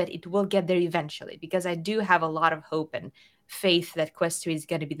hope that it will get there eventually, because I do have a lot of hope and faith that Quest 3 is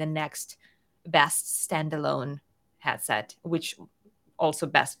going to be the next best standalone headset, which also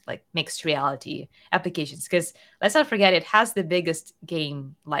best like mixed reality applications. Because let's not forget, it has the biggest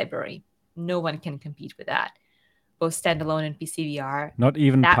game library. No one can compete with that, both standalone and PC VR. Not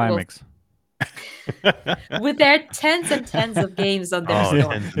even That will, Pimax. with their tens and tens of games on their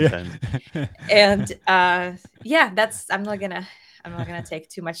store. Tens and tens. And I'm not gonna take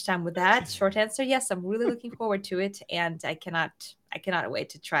too much time with that. Short answer, yes, I'm really looking forward to it, and I cannot wait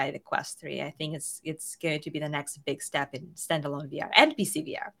to try the Quest 3. I think it's going to be the next big step in standalone VR and PC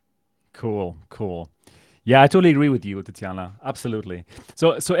VR. Cool. Yeah, I totally agree with you, Tatiana. Absolutely.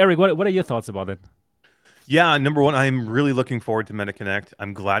 So Eric, what are your thoughts about it? Yeah, number one, I'm really looking forward to MetaConnect.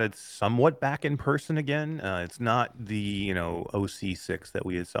 I'm glad it's somewhat back in person again. It's not the OC6 that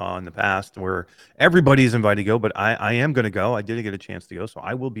we saw in the past where everybody's invited to go, but I am going to go. I didn't get a chance to go, so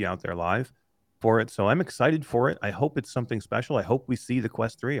I will be out there live for it. So I'm excited for it. I hope it's something special. I hope we see the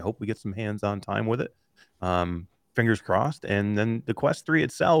Quest 3. I hope we get some hands-on time with it. Fingers crossed. And then the Quest 3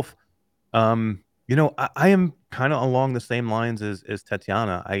 itself, I am kind of along the same lines as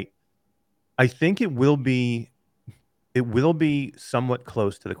Tatiana. I think it will be somewhat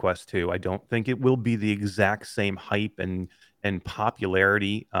close to the Quest 2. I don't think it will be the exact same hype and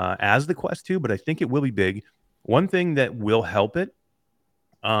popularity as the Quest 2, but I think it will be big. One thing that will help it,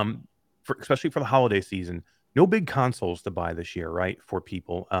 especially for the holiday season, no big consoles to buy this year, right? For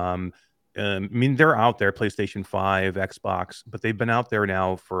people. I mean, they're out there, PlayStation 5, Xbox, but they've been out there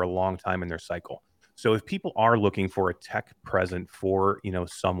now for a long time in their cycle. So if people are looking for a tech present for,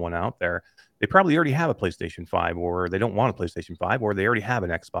 someone out there, they probably already have a PlayStation 5, or they don't want a PlayStation 5, or they already have an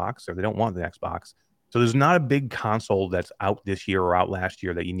Xbox, or they don't want the Xbox. So there's not a big console that's out this year or out last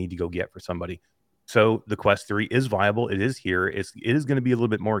year that you need to go get for somebody. So the Quest 3 is viable. It is here. It is going to be a little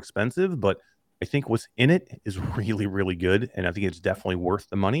bit more expensive, but I think what's in it is really, really good. And I think it's definitely worth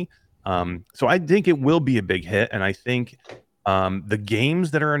the money. So I think it will be a big hit. And I think the games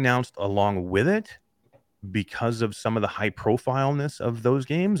that are announced along with it, because of some of the high profileness of those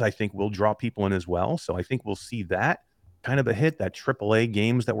games, I think will draw people in as well. So I think we'll see that kind of a hit, that AAA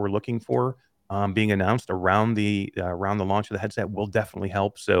games that we're looking for being announced around the launch of the headset will definitely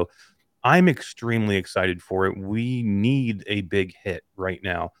help. So I'm extremely excited for it. We need a big hit right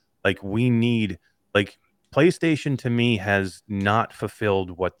now. Like PlayStation to me has not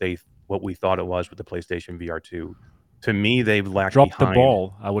fulfilled what we thought it was with the PlayStation VR 2. To me, they've lagged Dropped the behind.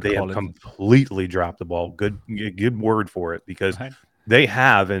 ball, I would They call have it. completely dropped the ball. Good word for it, because Right? they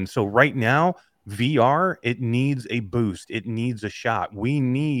have. And so right now, VR, it needs a boost. It needs a shot. We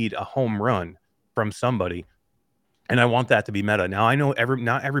need a home run from somebody. And I want that to be Meta. Now, I know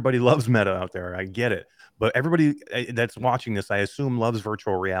not everybody loves Meta out there. I get it. But everybody that's watching this, I assume, loves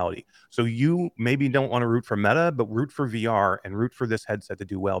virtual reality. So you maybe don't want to root for Meta, but root for VR and root for this headset to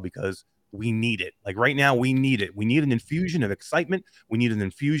do well, because we need it. Like right now, we need it. We need an infusion of excitement. We need an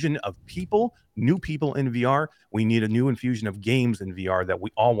infusion of new people in VR. We need a new infusion of games in VR that we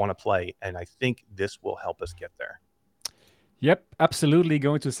all want to play. And I think this will help us get there. Yep, absolutely.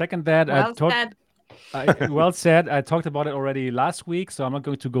 Going to second that. Well said. Well said. I talked about it already last week, so I'm not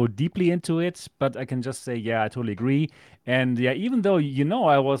going to go deeply into it, but I can just say, yeah, I totally agree. And yeah, even though,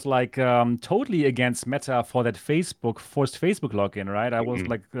 I was like totally against Meta for that forced Facebook login, right? I was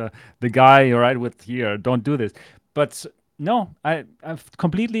like the guy, right, with here, don't do this. But no, I've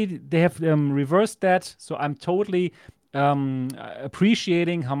completely, they have reversed that. So I'm totally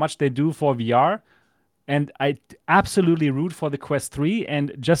appreciating how much they do for VR. And I absolutely root for the Quest 3.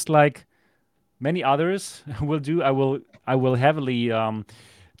 And just like many others will do, I will heavily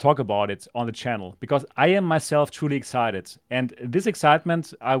talk about it on the channel because I am myself truly excited. And this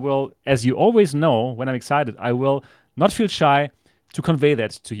excitement, I will, as you always know, when I'm excited, I will not feel shy to convey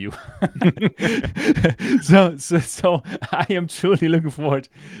that to you. So I am truly looking forward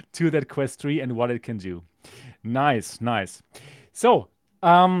to that Quest 3 and what it can do. Nice, nice. So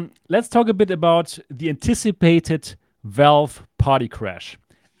let's talk a bit about the anticipated Valve party crash.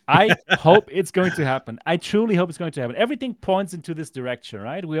 I hope it's going to happen. I truly hope it's going to happen. Everything points into this direction,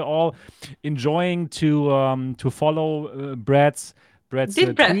 right? We're all enjoying to follow Brad's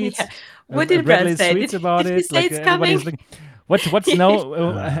tweets. Yeah. What did Brad Bradley's say? tweets about Did he it. say Like it's coming? everybody's like, what's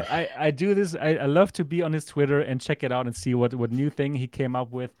no? I do this. I love to be on his Twitter and check it out and see what new thing he came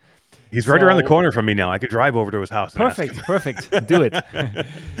up with. He's right around the corner from me now. I could drive over to his house. Perfect. Do it.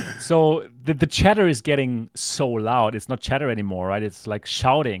 So the chatter is getting so loud. It's not chatter anymore, right? It's like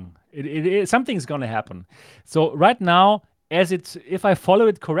shouting. Something's going to happen. So right now, if I follow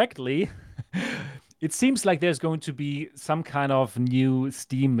it correctly, it seems like there's going to be some kind of new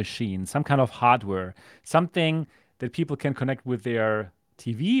Steam machine, some kind of hardware, something that people can connect with their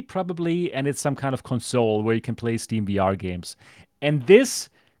TV probably, and it's some kind of console where you can play Steam VR games. And this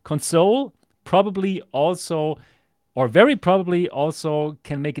console probably also, or very probably also,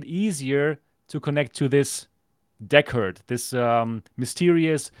 can make it easier to connect to this Deckard, this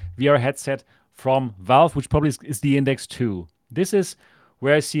mysterious VR headset from Valve, which probably is the Index 2. This is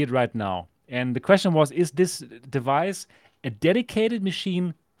where I see it right now. And the question was, is this device a dedicated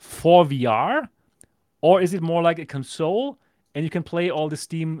machine for VR? Or is it more like a console and you can play all the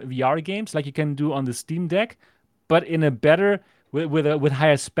Steam VR games like you can do on the Steam Deck, but in a better, with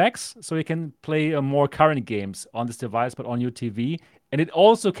higher specs, so you can play more current games on this device, but on your TV, and it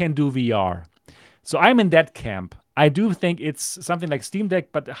also can do VR. So I'm in that camp. I do think it's something like Steam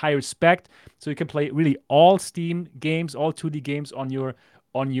Deck, but higher spec, so you can play really all Steam games, all 2D games on your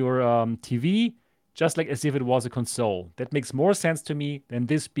TV, just like as if it was a console. That makes more sense to me than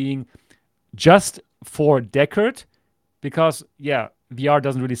this being just for Deckard, because VR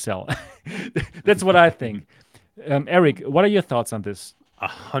doesn't really sell. That's what I think. Eric, what are your thoughts on this?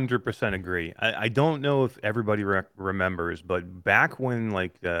 100% agree. I don't know if everybody remembers, but back when,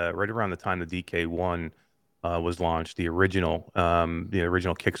 like, right around the time the DK1 was launched, the original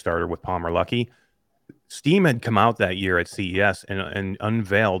Kickstarter with Palmer Luckey, Steam had come out that year at CES and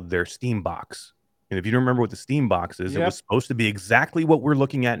unveiled their Steam Box. And if you don't remember what the Steam Box is, It was supposed to be exactly what we're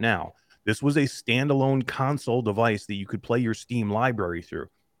looking at now. This was a standalone console device that you could play your Steam library through.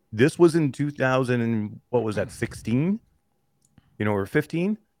 This was in 2000 and what was that, 16? Or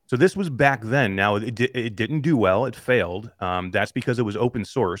 15? So this was back then. Now, it didn't do well. It failed. That's because it was open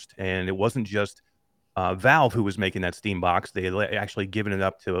sourced, and it wasn't just Valve who was making that Steam Box. They had actually given it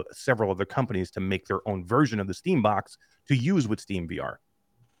up to several other companies to make their own version of the Steam Box to use with Steam VR.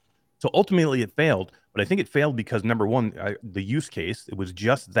 So ultimately it failed, but I think it failed because, number one, the use case, it was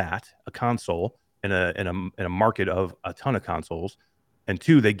just that, a console in a market of a ton of consoles. And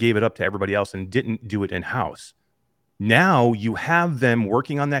two, they gave it up to everybody else and didn't do it in-house. Now you have them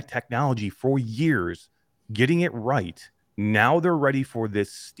working on that technology for years, getting it right. Now they're ready for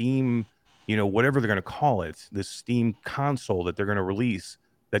this Steam, whatever they're going to call it, this Steam console that they're going to release,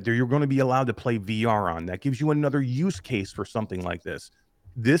 that you're going to be allowed to play VR on. That gives you another use case for something like this.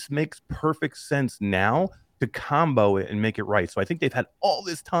 This makes perfect sense now to combo it and make it right. So I think they've had all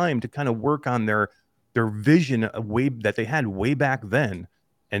this time to kind of work on their vision that they had way back then.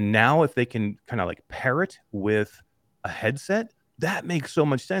 And now if they can kind of like pair it with a headset, that makes so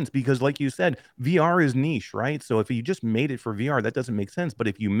much sense because, like you said, VR is niche, right? So if you just made it for VR, that doesn't make sense. But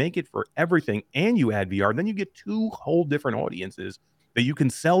if you make it for everything and you add VR, then you get two whole different audiences that you can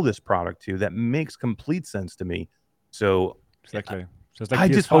sell this product to. That makes complete sense to me. So exactly. Just like I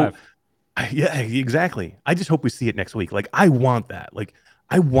PS5. just hope, yeah, exactly. I just hope we see it next week. Like, I want that. Like,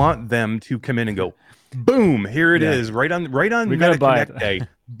 I want them to come in and go, boom, here it is, right on Meta Connect Day.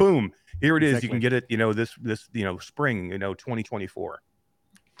 Boom, here it is. You can get it, this spring, 2024.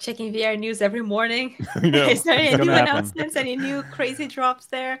 Checking VR news every morning. I know. Is there any new announcements? Any new crazy drops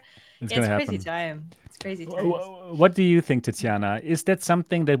there? It's Yeah, gonna it's crazy happen. time. It's crazy times. What do you think, Tatiana? Is that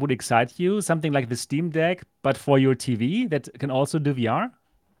something that would excite you? Something like the Steam Deck, but for your TV that can also do VR?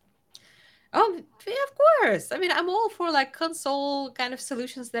 Oh, yeah, of course. I mean, I'm all for like console kind of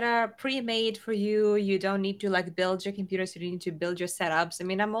solutions that are pre-made for you. You don't need to like build your computers, you don't need to build your setups. I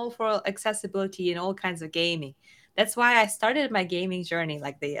mean, I'm all for accessibility and all kinds of gaming. That's why I started my gaming journey,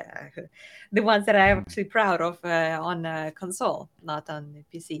 like the ones that I'm actually proud of on console, not on the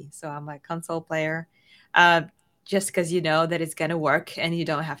PC. So I'm a console player, uh, just because you know that it's gonna work and you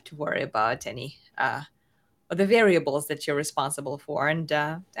don't have to worry about any the variables that you're responsible for. And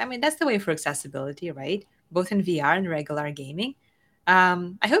I mean, that's the way for accessibility, right? Both in VR and regular gaming.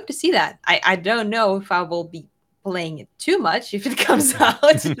 I hope to see that. I don't know if I will be playing it too much if it comes out.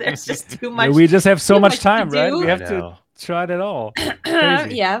 There's just Yeah, we just have so too much much to time, right? We do. I have to know. try it all.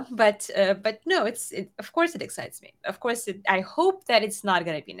 Crazy. Yeah, but no, of course it excites me. Of course, I hope that it's not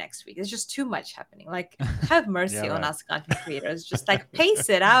going to be next week. There's just too much happening. Like, have Yeah, mercy on right. us content creators. Just like pace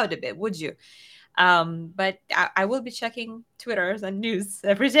it out a bit, would you? But I will be checking Twitter and news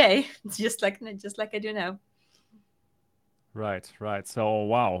every day, just like I do now. Right, right. So,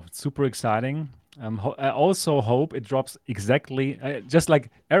 wow, super exciting. I also hope it drops exactly just like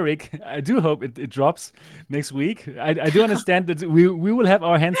Eric. I do hope it drops next week. I do understand that we will have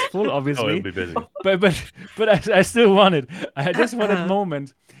our hands full, Oh, it'll obviously, be busy. but I still want it. I just want that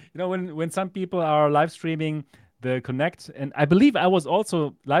moment. You know, when some people are live streaming the Connect, and I believe I was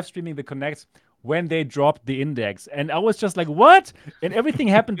also live streaming the Connect when they dropped the index, and I was just like, "What?" And everything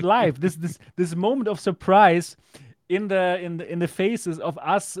happened live. This moment of surprise in the faces of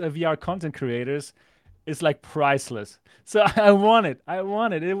us VR content creators is like priceless. So I want it. I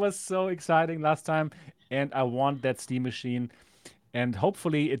want it. It was so exciting last time, and I want that Steam machine. And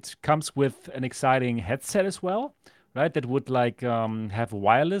hopefully, it comes with an exciting headset as well, right? That would like have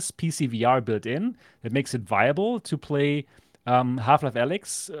wireless PC VR built in. That makes it viable to play Half-Life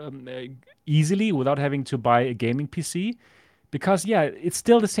Alyx easily without having to buy a gaming PC. Because yeah, it's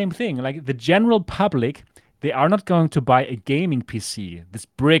still the same thing. Like the general public, they are not going to buy a gaming PC. This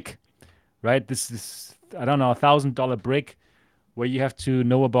brick, right? This I don't know, $1,000 brick where you have to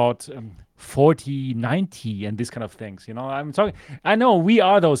know about 4090 and these kind of things. You know, I'm talking. I know we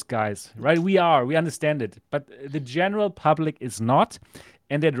are those guys, right? We understand it, but the general public is not,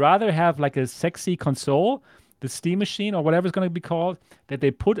 and they'd rather have like a sexy console, the Steam machine or whatever it's going to be called, that they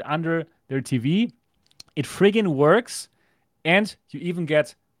put under their TV. It friggin' works, and you even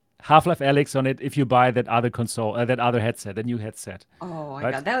get Half-Life Alyx on it if you buy that other console, that other headset, the new headset, Oh my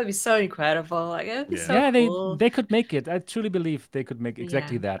right? god, that would be so incredible! Like, it would be Yeah. so Yeah, they cool. they could make it. I truly believe they could make Yeah,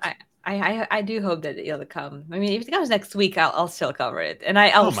 exactly that. I do hope that it'll come. I mean, if it comes next week, I'll still cover it, and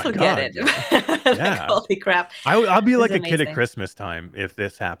I'll Oh my still get God. it. Yeah. Like, Yeah. holy crap, I'll be this is like a kid at amazing. Christmas time if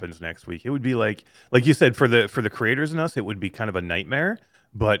this happens next week. It would be like you said, for the creators and us, it would be kind of a nightmare.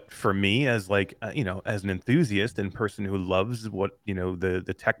 But for me, as like as an enthusiast and person who loves what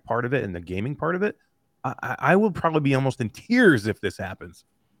the tech part of it and the gaming part of it, I will probably be almost in tears if this happens.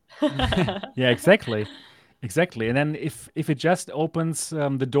 Yeah, exactly, exactly. And then if it just opens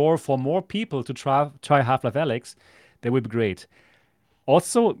the door for more people to try Half-Life Alyx, that would be great.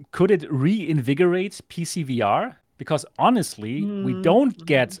 Also, could it reinvigorate PC VR? Because honestly, we don't Mhm.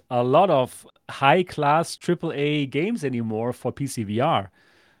 get a lot of high-class AAA games anymore for PC VR,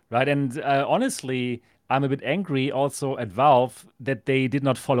 right? And honestly, I'm a bit angry also at Valve that they did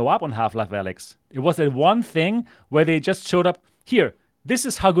not follow up on Half-Life Alyx. It was that one thing where they just showed up, here, this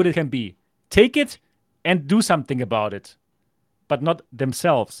is how good it can be. Take it and do something about it, but not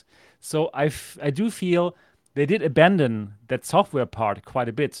themselves. So I do feel they did abandon that software part quite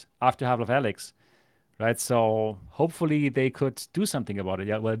a bit after Half-Life Alyx, right? So hopefully they could do something about it.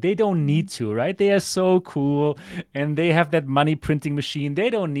 Yeah, well, they don't need to, right? They are so cool and they have that money printing machine.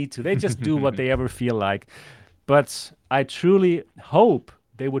 They don't need to. They just do what they ever feel like. But I truly hope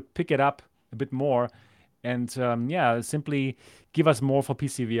they would pick it up a bit more and yeah, simply give us more for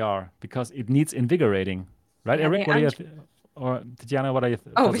PCVR because it needs invigorating, right? Yeah, Eric, what are your or Tatiana, what are your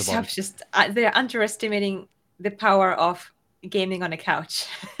oh, thoughts we about have it? just they're underestimating the power of gaming on a couch.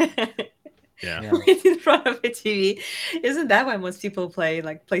 Yeah. Yeah. In front of a TV. Isn't that why most people play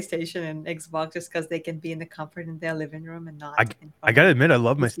like PlayStation and Xbox just because they can be in the comfort in their living room and I not in I front of gotta a admit, I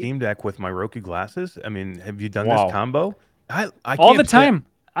love my PC? Steam Deck with my Roku glasses. I mean, have you done this Wow. combo? I All the can't play time.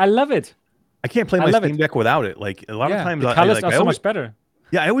 I love it. I can't play I my love Steam it. Deck without it. Like a lot of Yeah. times, The colors are I so always much better.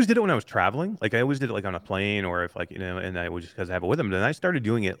 yeah, I always did it when I was traveling. Like I always did it like on a plane or if like and I would just because I have it with them. Then I started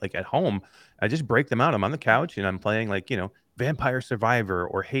doing it like at home. I just break them out. I'm on the couch and I'm playing like Vampire Survivor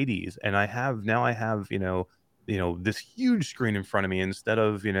or Hades, and I have this huge screen in front of me instead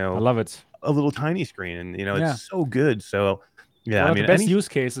of, I love it. a little tiny screen. And, Yeah. it's so good. So, yeah, One of the best use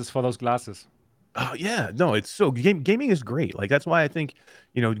cases for those glasses. Oh yeah, no, it's so gaming is great. Like that's why I think,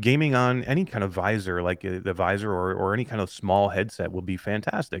 gaming on any kind of visor, like the visor or any kind of small headset will be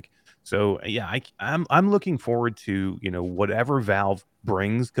fantastic. So yeah, I'm looking forward to, whatever Valve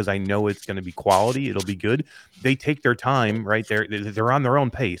brings because I know it's going to be quality. It'll be good. They take their time, right? They're on their own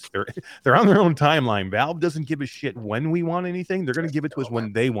pace. They're on their own timeline. Valve doesn't give a shit when we want anything. They're going to give it to us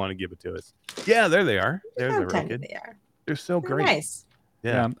when they want to give it to us. Yeah, there they are. There's the Rocket. They are. They're so great. Nice.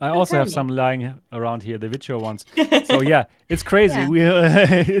 Yeah, I also have some lying around here, the Vitro ones. So yeah, it's crazy.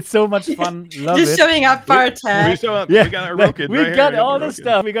 It's so much fun. Love Just it. showing up our tech. We show up. Yeah, We got our Rocket. we right got here. all the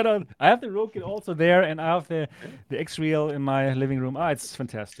stuff. I have the Rocket also there, and I have the X-Reel in my living room. It's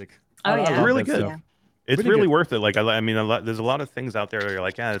fantastic. Oh, I yeah. love Really that good. stuff. It's Really really good. worth it. Like I mean, there's a lot of things out there that you're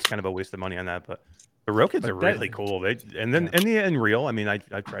like, it's kind of a waste of money on that, but the Rockets are really cool. And real. I mean,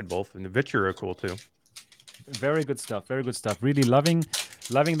 I've tried both, and the Visor are cool too. Very good stuff. Very good stuff. Really loving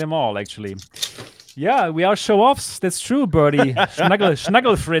them all, actually. Yeah, we are show-offs. That's true, Birdie.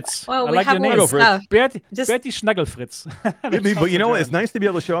 Schnuggle Fritz. Well, I we like have your all name. the stuff. Bertie Just- Schnuggle Fritz. But you know what? It's nice to be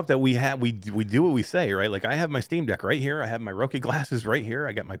able to show up that we do what we say, right? Like I have my Steam Deck right here. I have my Roku glasses right here.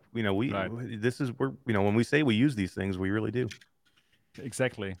 I got my, when we say we use these things, we really do.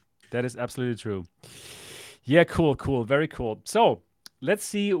 Exactly. That is absolutely true. Yeah, cool. Very cool. So let's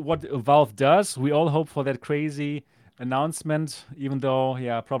see what Valve does. We all hope for that crazy announcement, even though,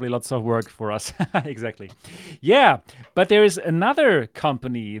 probably lots of work for us. Exactly. Yeah, but there is another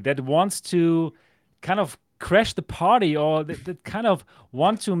company that wants to kind of crash the party, or that kind of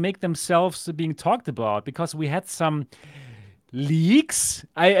want to make themselves being talked about, because we had some leaks.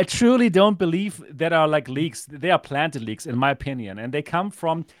 I truly don't believe that are like leaks. They are planted leaks, in my opinion, and they come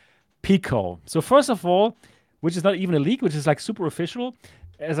from Pico. So first of all, which is not even a leak, which is like super official,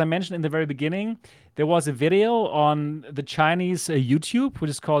 as I mentioned in the very beginning, there was a video on the Chinese YouTube, which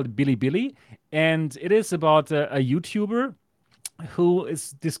is called Bilibili, and it is about a YouTuber who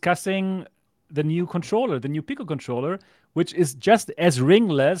is discussing the new controller, the new Pico controller, which is just as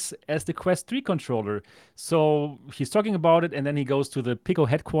ringless as the Quest 3 controller. So he's talking about it, and then he goes to the Pico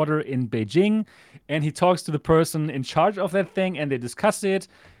headquarters in Beijing, and he talks to the person in charge of that thing, and they discuss it.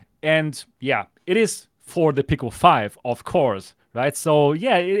 And yeah, it is for the Pico 5, of course, right? So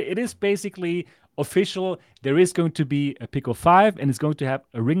yeah, it is basically official. There is going to be a Pico 5, and it's going to have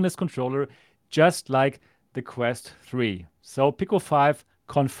a ringless controller, just like the Quest 3. So Pico 5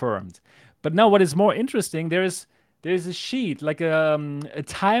 confirmed. But now what is more interesting, there's a sheet, like a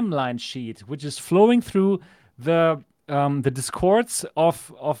timeline sheet, which is flowing through the discords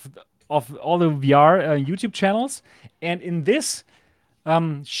of all the VR YouTube channels. And in this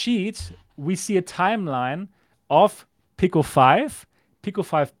sheet, we see a timeline of Pico 5, Pico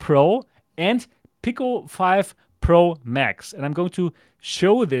 5 Pro, and Pico 5 Pro Max. And I'm going to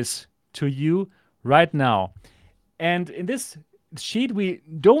show this to you right now. And in this sheet, we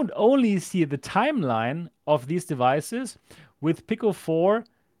don't only see the timeline of these devices, with Pico 4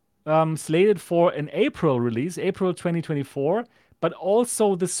 slated for an April release, April 2024, but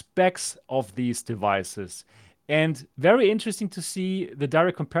also the specs of these devices. And very interesting to see the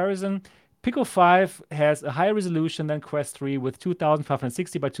direct comparison. Pico 5 has a higher resolution than Quest 3 with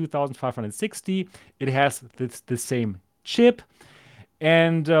 2560 by 2560. It has the same chip.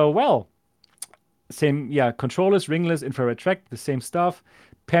 And, same, controllers, ringless, infrared track, the same stuff.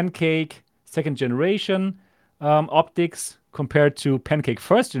 Pancake, second generation optics compared to Pancake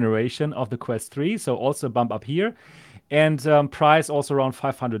first generation of the Quest 3. So also a bump up here. And price also around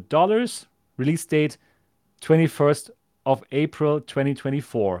 $500. Release date 21st of April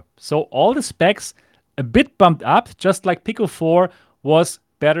 2024. So all the specs a bit bumped up, just like Pico 4 was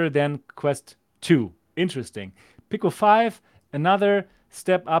better than Quest 2. Interesting. Pico 5, another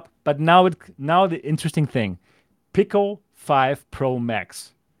step up, but now the interesting thing. Pico 5 Pro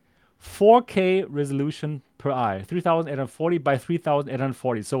Max. 4K resolution per eye, 3840 by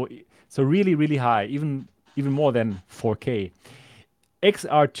 3840. So really, really high, even more than 4K.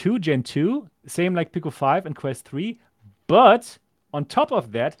 XR2 Gen 2, same like Pico 5 and Quest 3, but on top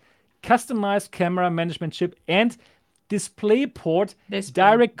of that, customized camera management chip and DisplayPort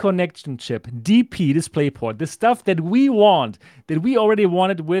direct connection chip, DP DisplayPort, the stuff that we want, that we already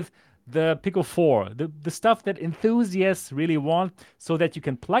wanted with the Pico 4, the stuff that enthusiasts really want, so that you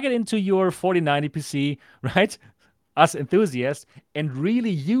can plug it into your 4090 PC, right? Us enthusiasts, and really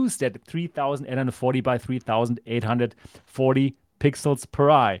use that 3840 by 3840 pixels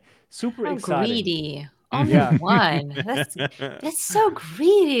per eye. Super exciting. Greedy. Only one. That's so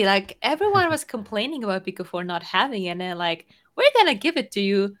greedy. Like everyone was complaining about Pico 4 not having it, and then like we're gonna give it to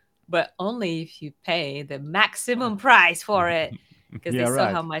you, but only if you pay the maximum price for it. Because they saw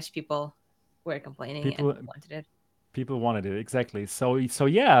how much people were complaining and wanted it. People wanted it, exactly. So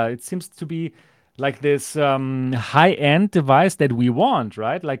yeah, it seems to be like this high-end device that we want,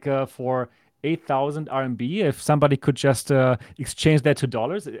 right? Like for 8,000 RMB, if somebody could just exchange that to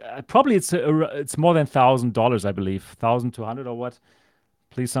dollars, probably it's more than $1,000, I believe, 1,200 or what.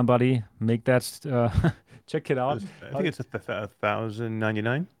 Please, somebody make that check it out. I think it's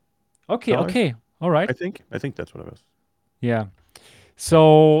 1,099. Okay, all right. I think that's what it was. Yeah.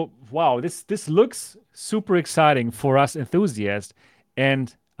 So wow, this looks super exciting for us enthusiasts,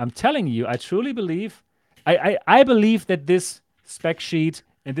 and I'm telling you, I truly believe, I believe that this spec sheet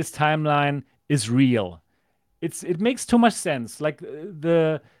and this timeline is real. It makes too much sense. Like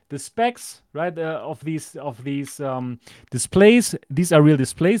the specs, right, of these displays. These are real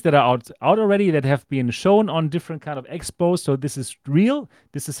displays that are out already, that have been shown on different kind of expos. So this is real.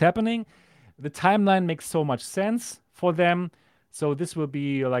 This is happening. The timeline makes so much sense for them. So this will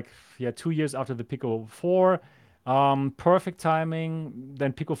be like 2 years after the Pico 4. Perfect timing.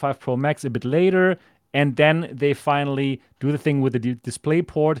 Then Pico 5 Pro Max a bit later. And then they finally do the thing with the display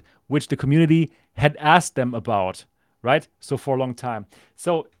port, which the community had asked them about, right? So for a long time.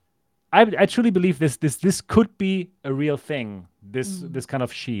 So I truly believe this could be a real thing, this kind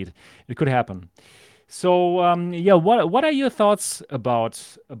of sheet. It could happen. So what are your thoughts about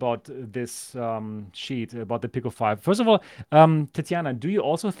this sheet, about the Pico 5? First of all, Tatiana, do you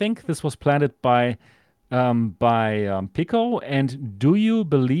also think this was planted by Pico? And do you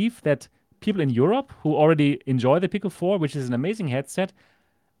believe that people in Europe who already enjoy the Pico 4, which is an amazing headset,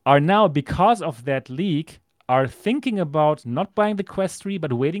 are now, because of that leak, are thinking about not buying the Quest 3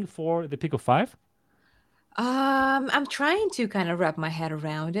 but waiting for the Pico 5? I'm trying to kind of wrap my head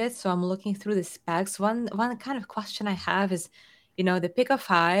around it. So I'm looking through the specs. One kind of question I have is, the Pico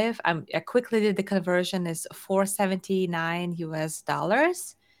 5, I quickly did the conversion, is $479 US,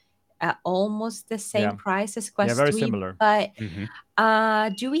 almost the same price as Quest 3. Very similar. But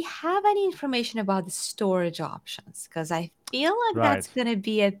do we have any information about the storage options? Because I feel like that's going to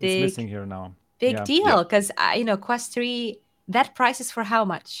be a big, it's missing here now. Big deal. Because Quest 3, that price is for how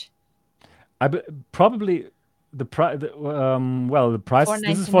much? Probably the price. The price.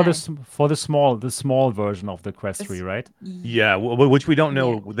 This is for the small version of the Quest 3, right? Yeah, which we don't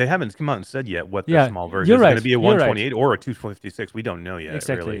know. They haven't come out and said yet what the small version is. Going to be a 128 or a 256. We don't know yet.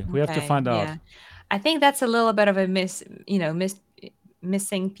 Exactly. Really. We have to find out. I think that's a little bit of a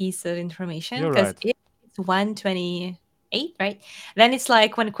missing piece of information, because it's 128. Right? Then it's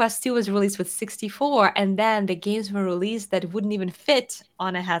like when Quest 2 was released with 64, and then the games were released that wouldn't even fit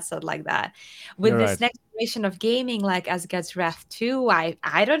on a headset like that. With this next generation of gaming, like Asgard's Wrath 2,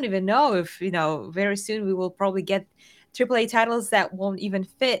 I don't even know if, very soon we will probably get AAA titles that won't even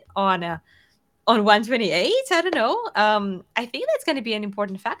fit on 128. I don't know. I think that's going to be an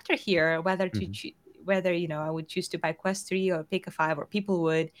important factor here, whether I would choose to buy Quest 3 or Pico 5, or people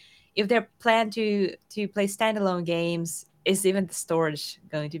would. If they're planned to play standalone games, is even the storage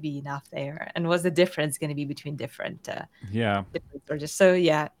going to be enough there? And what's the difference going to be between different storages? So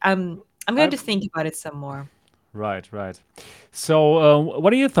I'm going to think about it some more. Right. So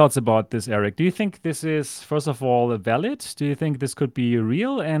what are your thoughts about this, Eric? Do you think this is, first of all, valid? Do you think this could be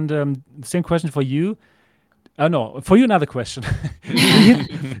real? And same question for you. No, for you, another question.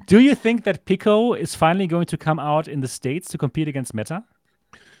 Do you think that Pico is finally going to come out in the States to compete against Meta?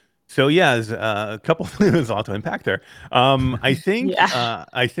 So there's a couple there's a lot to unpack there. I think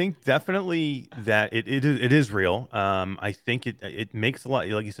I think definitely that it is real. I think it makes a lot,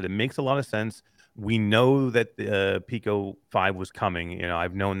 like you said, it makes a lot of sense. We know that the Pico 5 was coming.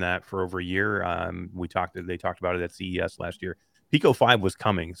 I've known that for over a year. They talked about it at CES last year. Pico 5 was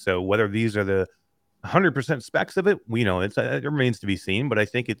coming. So whether these are the 100% specs of it, it remains to be seen, but I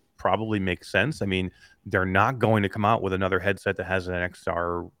think it probably makes sense. I mean, they're not going to come out with another headset that has an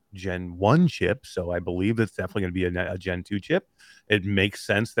XR Gen 1 chip, so I believe it's definitely going to be a Gen 2 chip. It makes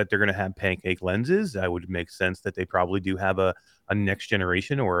sense that they're going to have pancake lenses. I would make sense that they probably do have a next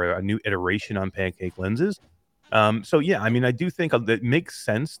generation or a new iteration on pancake lenses. So I mean, I do think that it makes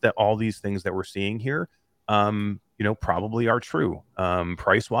sense that all these things that we're seeing here probably are true.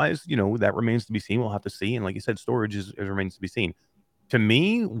 Price wise, that remains to be seen. We'll have to see. And like you said, storage remains to be seen. To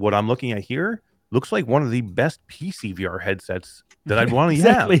me, what I'm looking at here looks like one of the best PC VR headsets that I'd want to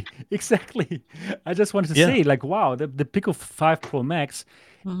have. Exactly. I just wanted to say, like, wow, the Pico 5 Pro Max,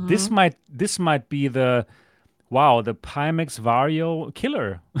 this might be wow, the Pimax Vario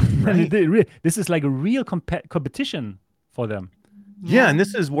killer. Right. This is like a real competition for them. Yeah, and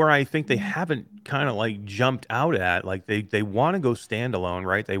this is where I think they haven't kind of like jumped out at. Like they want to go standalone,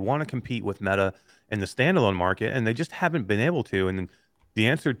 right? They want to compete with Meta in the standalone market, and they just haven't been able to. And then the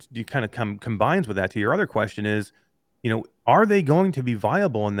answer you kind of combines with that to your other question is, are they going to be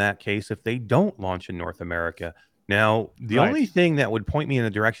viable in that case if they don't launch in North America? Now, the Right. only thing that would point me in the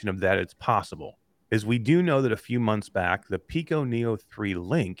direction of that it's possible is we do know that a few months back, the Pico Neo 3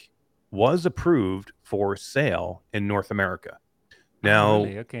 Link was approved for sale in North America. Now,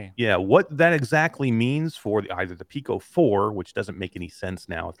 really? Okay. yeah, what that exactly means for either the Pico 4, which doesn't make any sense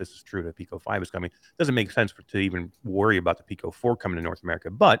now if this is true that Pico 5 is coming, doesn't make sense to even worry about the Pico 4 coming to North America.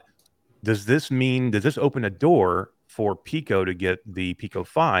 But does this open a door for Pico to get the Pico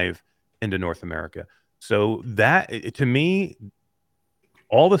 5 into North America? So that, to me,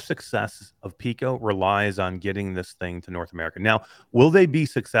 all the success of Pico relies on getting this thing to North America. Now, will they be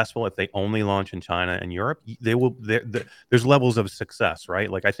successful if they only launch in China and Europe? They will. There's levels of success,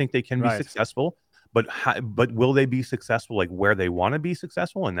 right? Like I think they can be successful, but will they be successful like where they want to be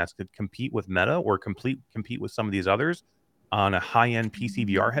successful, and that's to compete with Meta or compete with some of these others on a high-end PC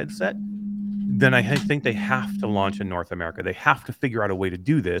VR headset? Then I think they have to launch in North America. They have to figure out a way to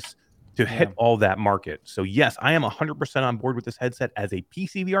do this to hit all that market. So yes, I am 100% on board with this headset as a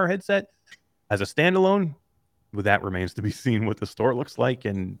PC VR headset. As a standalone, well, that remains to be seen what the store looks like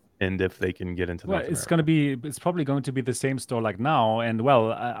and if they can get into North America. It's probably going to be the same store like now. And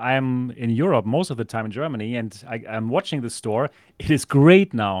well, I'm in Europe most of the time in Germany, and I'm watching the store. It is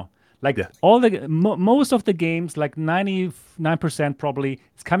great now. Like all the most of the games, like 99% probably,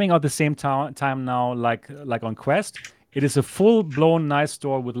 it's coming out the same time now, like on Quest. It is a full-blown nice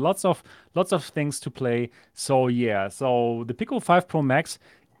store with lots of things to play. So yeah, so the Pico 5 Pro Max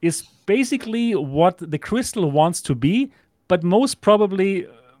is basically what the Crystal wants to be, but most probably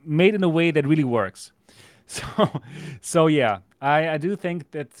made in a way that really works. So yeah, I do think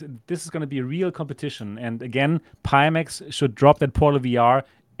that this is going to be a real competition. And again, Pimax should drop that Portal VR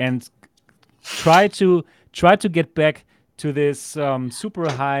and try to get back to this super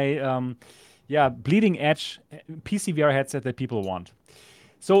high, bleeding edge PC VR headset that people want.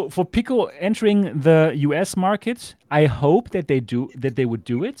 So for Pico entering the US market, I hope that they would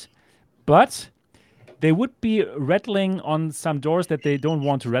do it, but they would be rattling on some doors that they don't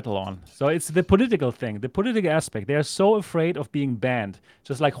want to rattle on. So it's the political thing, the political aspect. They are so afraid of being banned,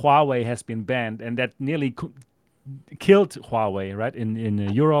 just like Huawei has been banned, and that nearly killed Huawei, right? In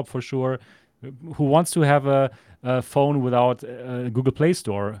Europe for sure. Who wants to have a phone without a Google Play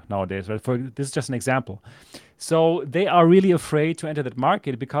Store nowadays, right? This is just an example. So they are really afraid to enter that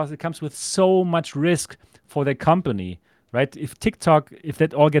market because it comes with so much risk for their company, right? If TikTok, if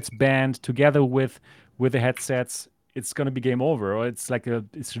that all gets banned together with the headsets, it's going to be game over. Or it's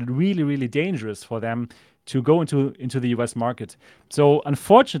really, really dangerous for them to go into the US market. So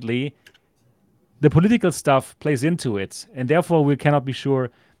unfortunately, the political stuff plays into it, and therefore we cannot be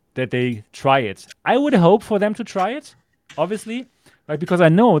sure that they try it. I would hope for them to try it, obviously, right? Because I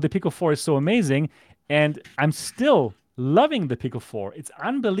know the Pico 4 is so amazing, and I'm still loving the Pico 4. It's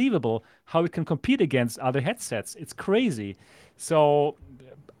unbelievable how it can compete against other headsets. It's crazy. So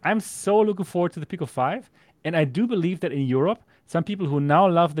I'm so looking forward to the Pico 5, and I do believe that in Europe, some people who now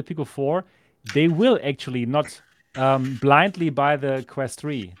love the Pico 4, they will actually not blindly buy the Quest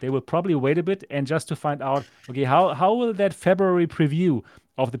 3. They will probably wait a bit and just to find out, okay, how will that February preview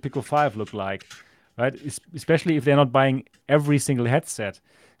of the Pico 5 look like, right? Especially if they're not buying every single headset,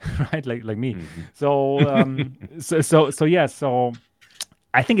 right? Like me. Mm-hmm. So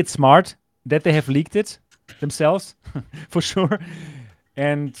I think it's smart that they have leaked it themselves, for sure,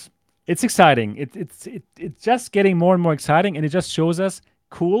 and it's exciting. It's just getting more and more exciting, and it just shows us,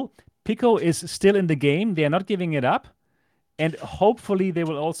 cool, Pico is still in the game. They are not giving it up. And hopefully they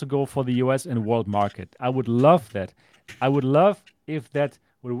will also go for the US and world market. I would love that. I would love if that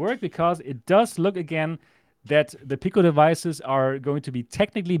would work because it does look again that the Pico devices are going to be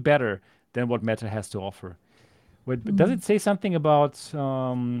technically better than what Meta has to offer. But does it say something about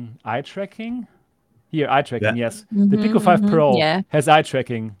eye tracking? Here, eye tracking, yes. The Pico 5 Pro has eye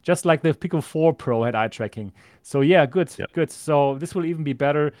tracking, just like the Pico 4 Pro had eye tracking. So yeah, good. So this will even be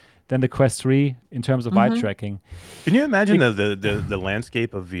better than the Quest 3 in terms of eye tracking. Can you imagine the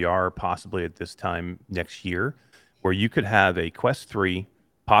landscape of VR possibly at this time next year, where you could have a Quest 3,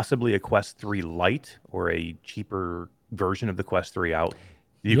 possibly a Quest 3 Lite or a cheaper version of the Quest 3 out?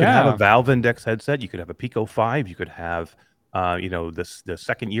 You could have a Valve Index headset. You could have a Pico 5. You could have the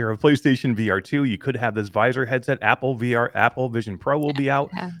second year of PlayStation VR2. You could have this Visor headset. Apple Vision Pro will be out.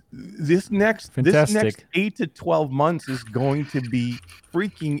 Yeah. This next Fantastic. 8 to 12 months is going to be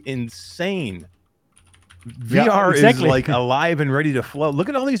freaking insane. Yeah, VR is exactly. like alive and ready to flow. Look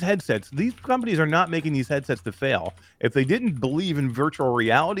at all these headsets. These companies are not making these headsets to fail. If they didn't believe in virtual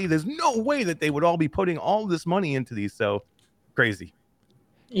reality, there's no way that they would all be putting all this money into these. So crazy.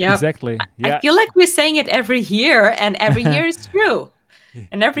 Yep. Exactly. I Yeah. feel like we're saying it every year, and every year is true.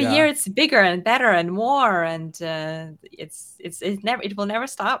 And every year it's bigger and better and more, and it will never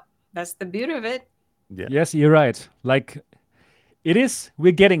stop. That's the beauty of it. Yeah. Yes, you're right. Like it is,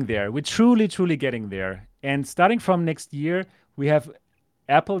 we're getting there. We're truly, truly getting there. And starting from next year, we have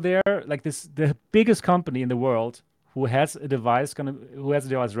Apple there, like the biggest company in the world who has a device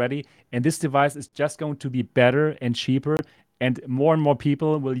ready, and this device is just going to be better and cheaper, and more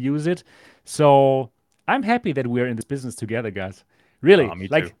people will use it. So I'm happy that we're in this business together, guys. Really, Me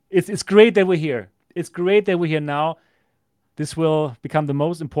like too. it's great that we're here. It's great that we're here now. This will become the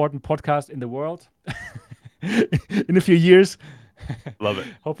most important podcast in the world in a few years. Love it.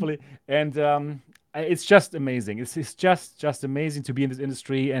 Hopefully. And it's just amazing. It's just amazing to be in this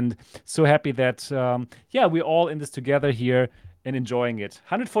industry, and so happy that we're all in this together here and enjoying it.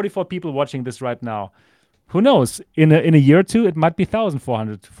 144 people watching this right now. Who knows? In a year or two, it might be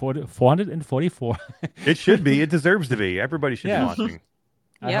 444. It should be. It deserves to be. Everybody should be watching.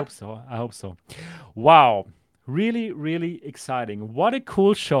 I hope so. I hope so. Wow. Really, really exciting. What a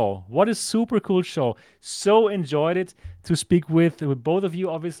cool show. What a super cool show. So enjoyed it to speak with both of you,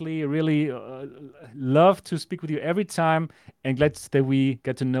 obviously. Really love to speak with you every time, and glad that we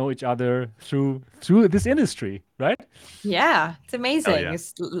get to know each other through this industry, right? Yeah, it's amazing. yeah.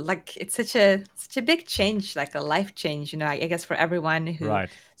 It's like it's such a big change, like a life change, I guess for everyone who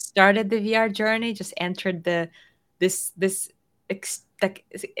started the VR journey, just entered this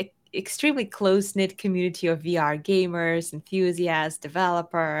extremely close-knit community of VR gamers, enthusiasts,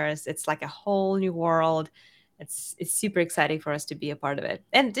 developers. It's like a whole new world. It's super exciting for us to be a part of it.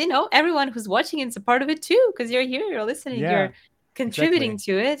 And everyone who's watching is a part of it too, because you're here, you're listening, you're contributing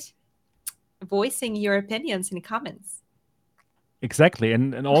to it, voicing your opinions in the comments. Exactly.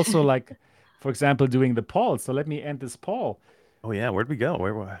 And also like, for example, doing the poll. So let me end this poll. Oh yeah, where'd we go?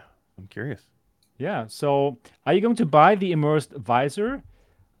 I'm curious. Yeah. So are you going to buy the Immersed Visor?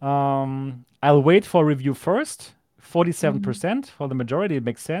 I'll wait for review first. 47% for the majority. It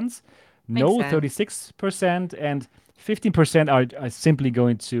makes sense. No, 36%, and 15% are simply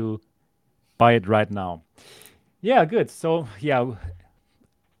going to buy it right now. Yeah, good. So yeah,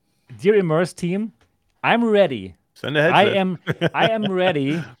 dear Immersed team, I'm ready. Send a headset. I am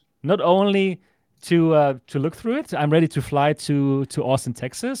ready. Not only to look through it, I'm ready to fly to Austin,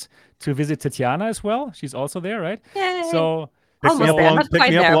 Texas, to visit Tatiana as well. She's also there, right? Yay. So. Pick me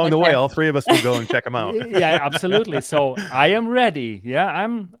up along the way. All three of us will go and check them out. Yeah, absolutely. So I am ready. Yeah,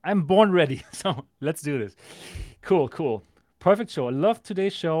 I'm born ready. So let's do this. Cool. Perfect show. I love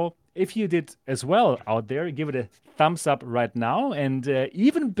today's show. If you did as well out there, give it a thumbs up right now. And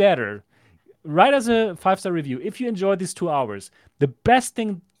even better, write us a 5-star review. If you enjoyed these 2 hours, the best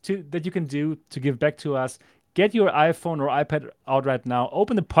thing that you can do to give back to us, get your iPhone or iPad out right now.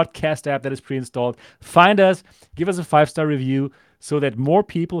 Open the podcast app that is pre-installed. Find us. Give us a 5-star review so that more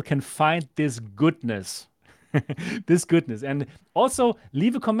people can find this goodness. This goodness. And also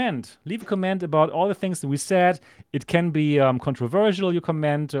leave a comment. Leave a comment about all the things that we said. It can be controversial, your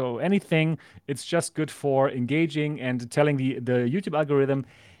comment, or anything. It's just good for engaging and telling the YouTube algorithm,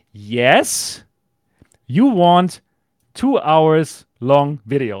 yes, you want 2 hours long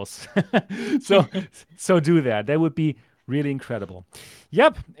videos. so do that. That would be really incredible.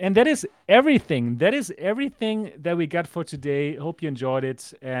 Yep. And that is everything. That is everything that we got for today. Hope you enjoyed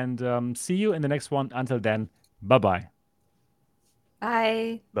it, and see you in the next one. Until then, bye-bye.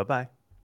 Bye. Bye-bye.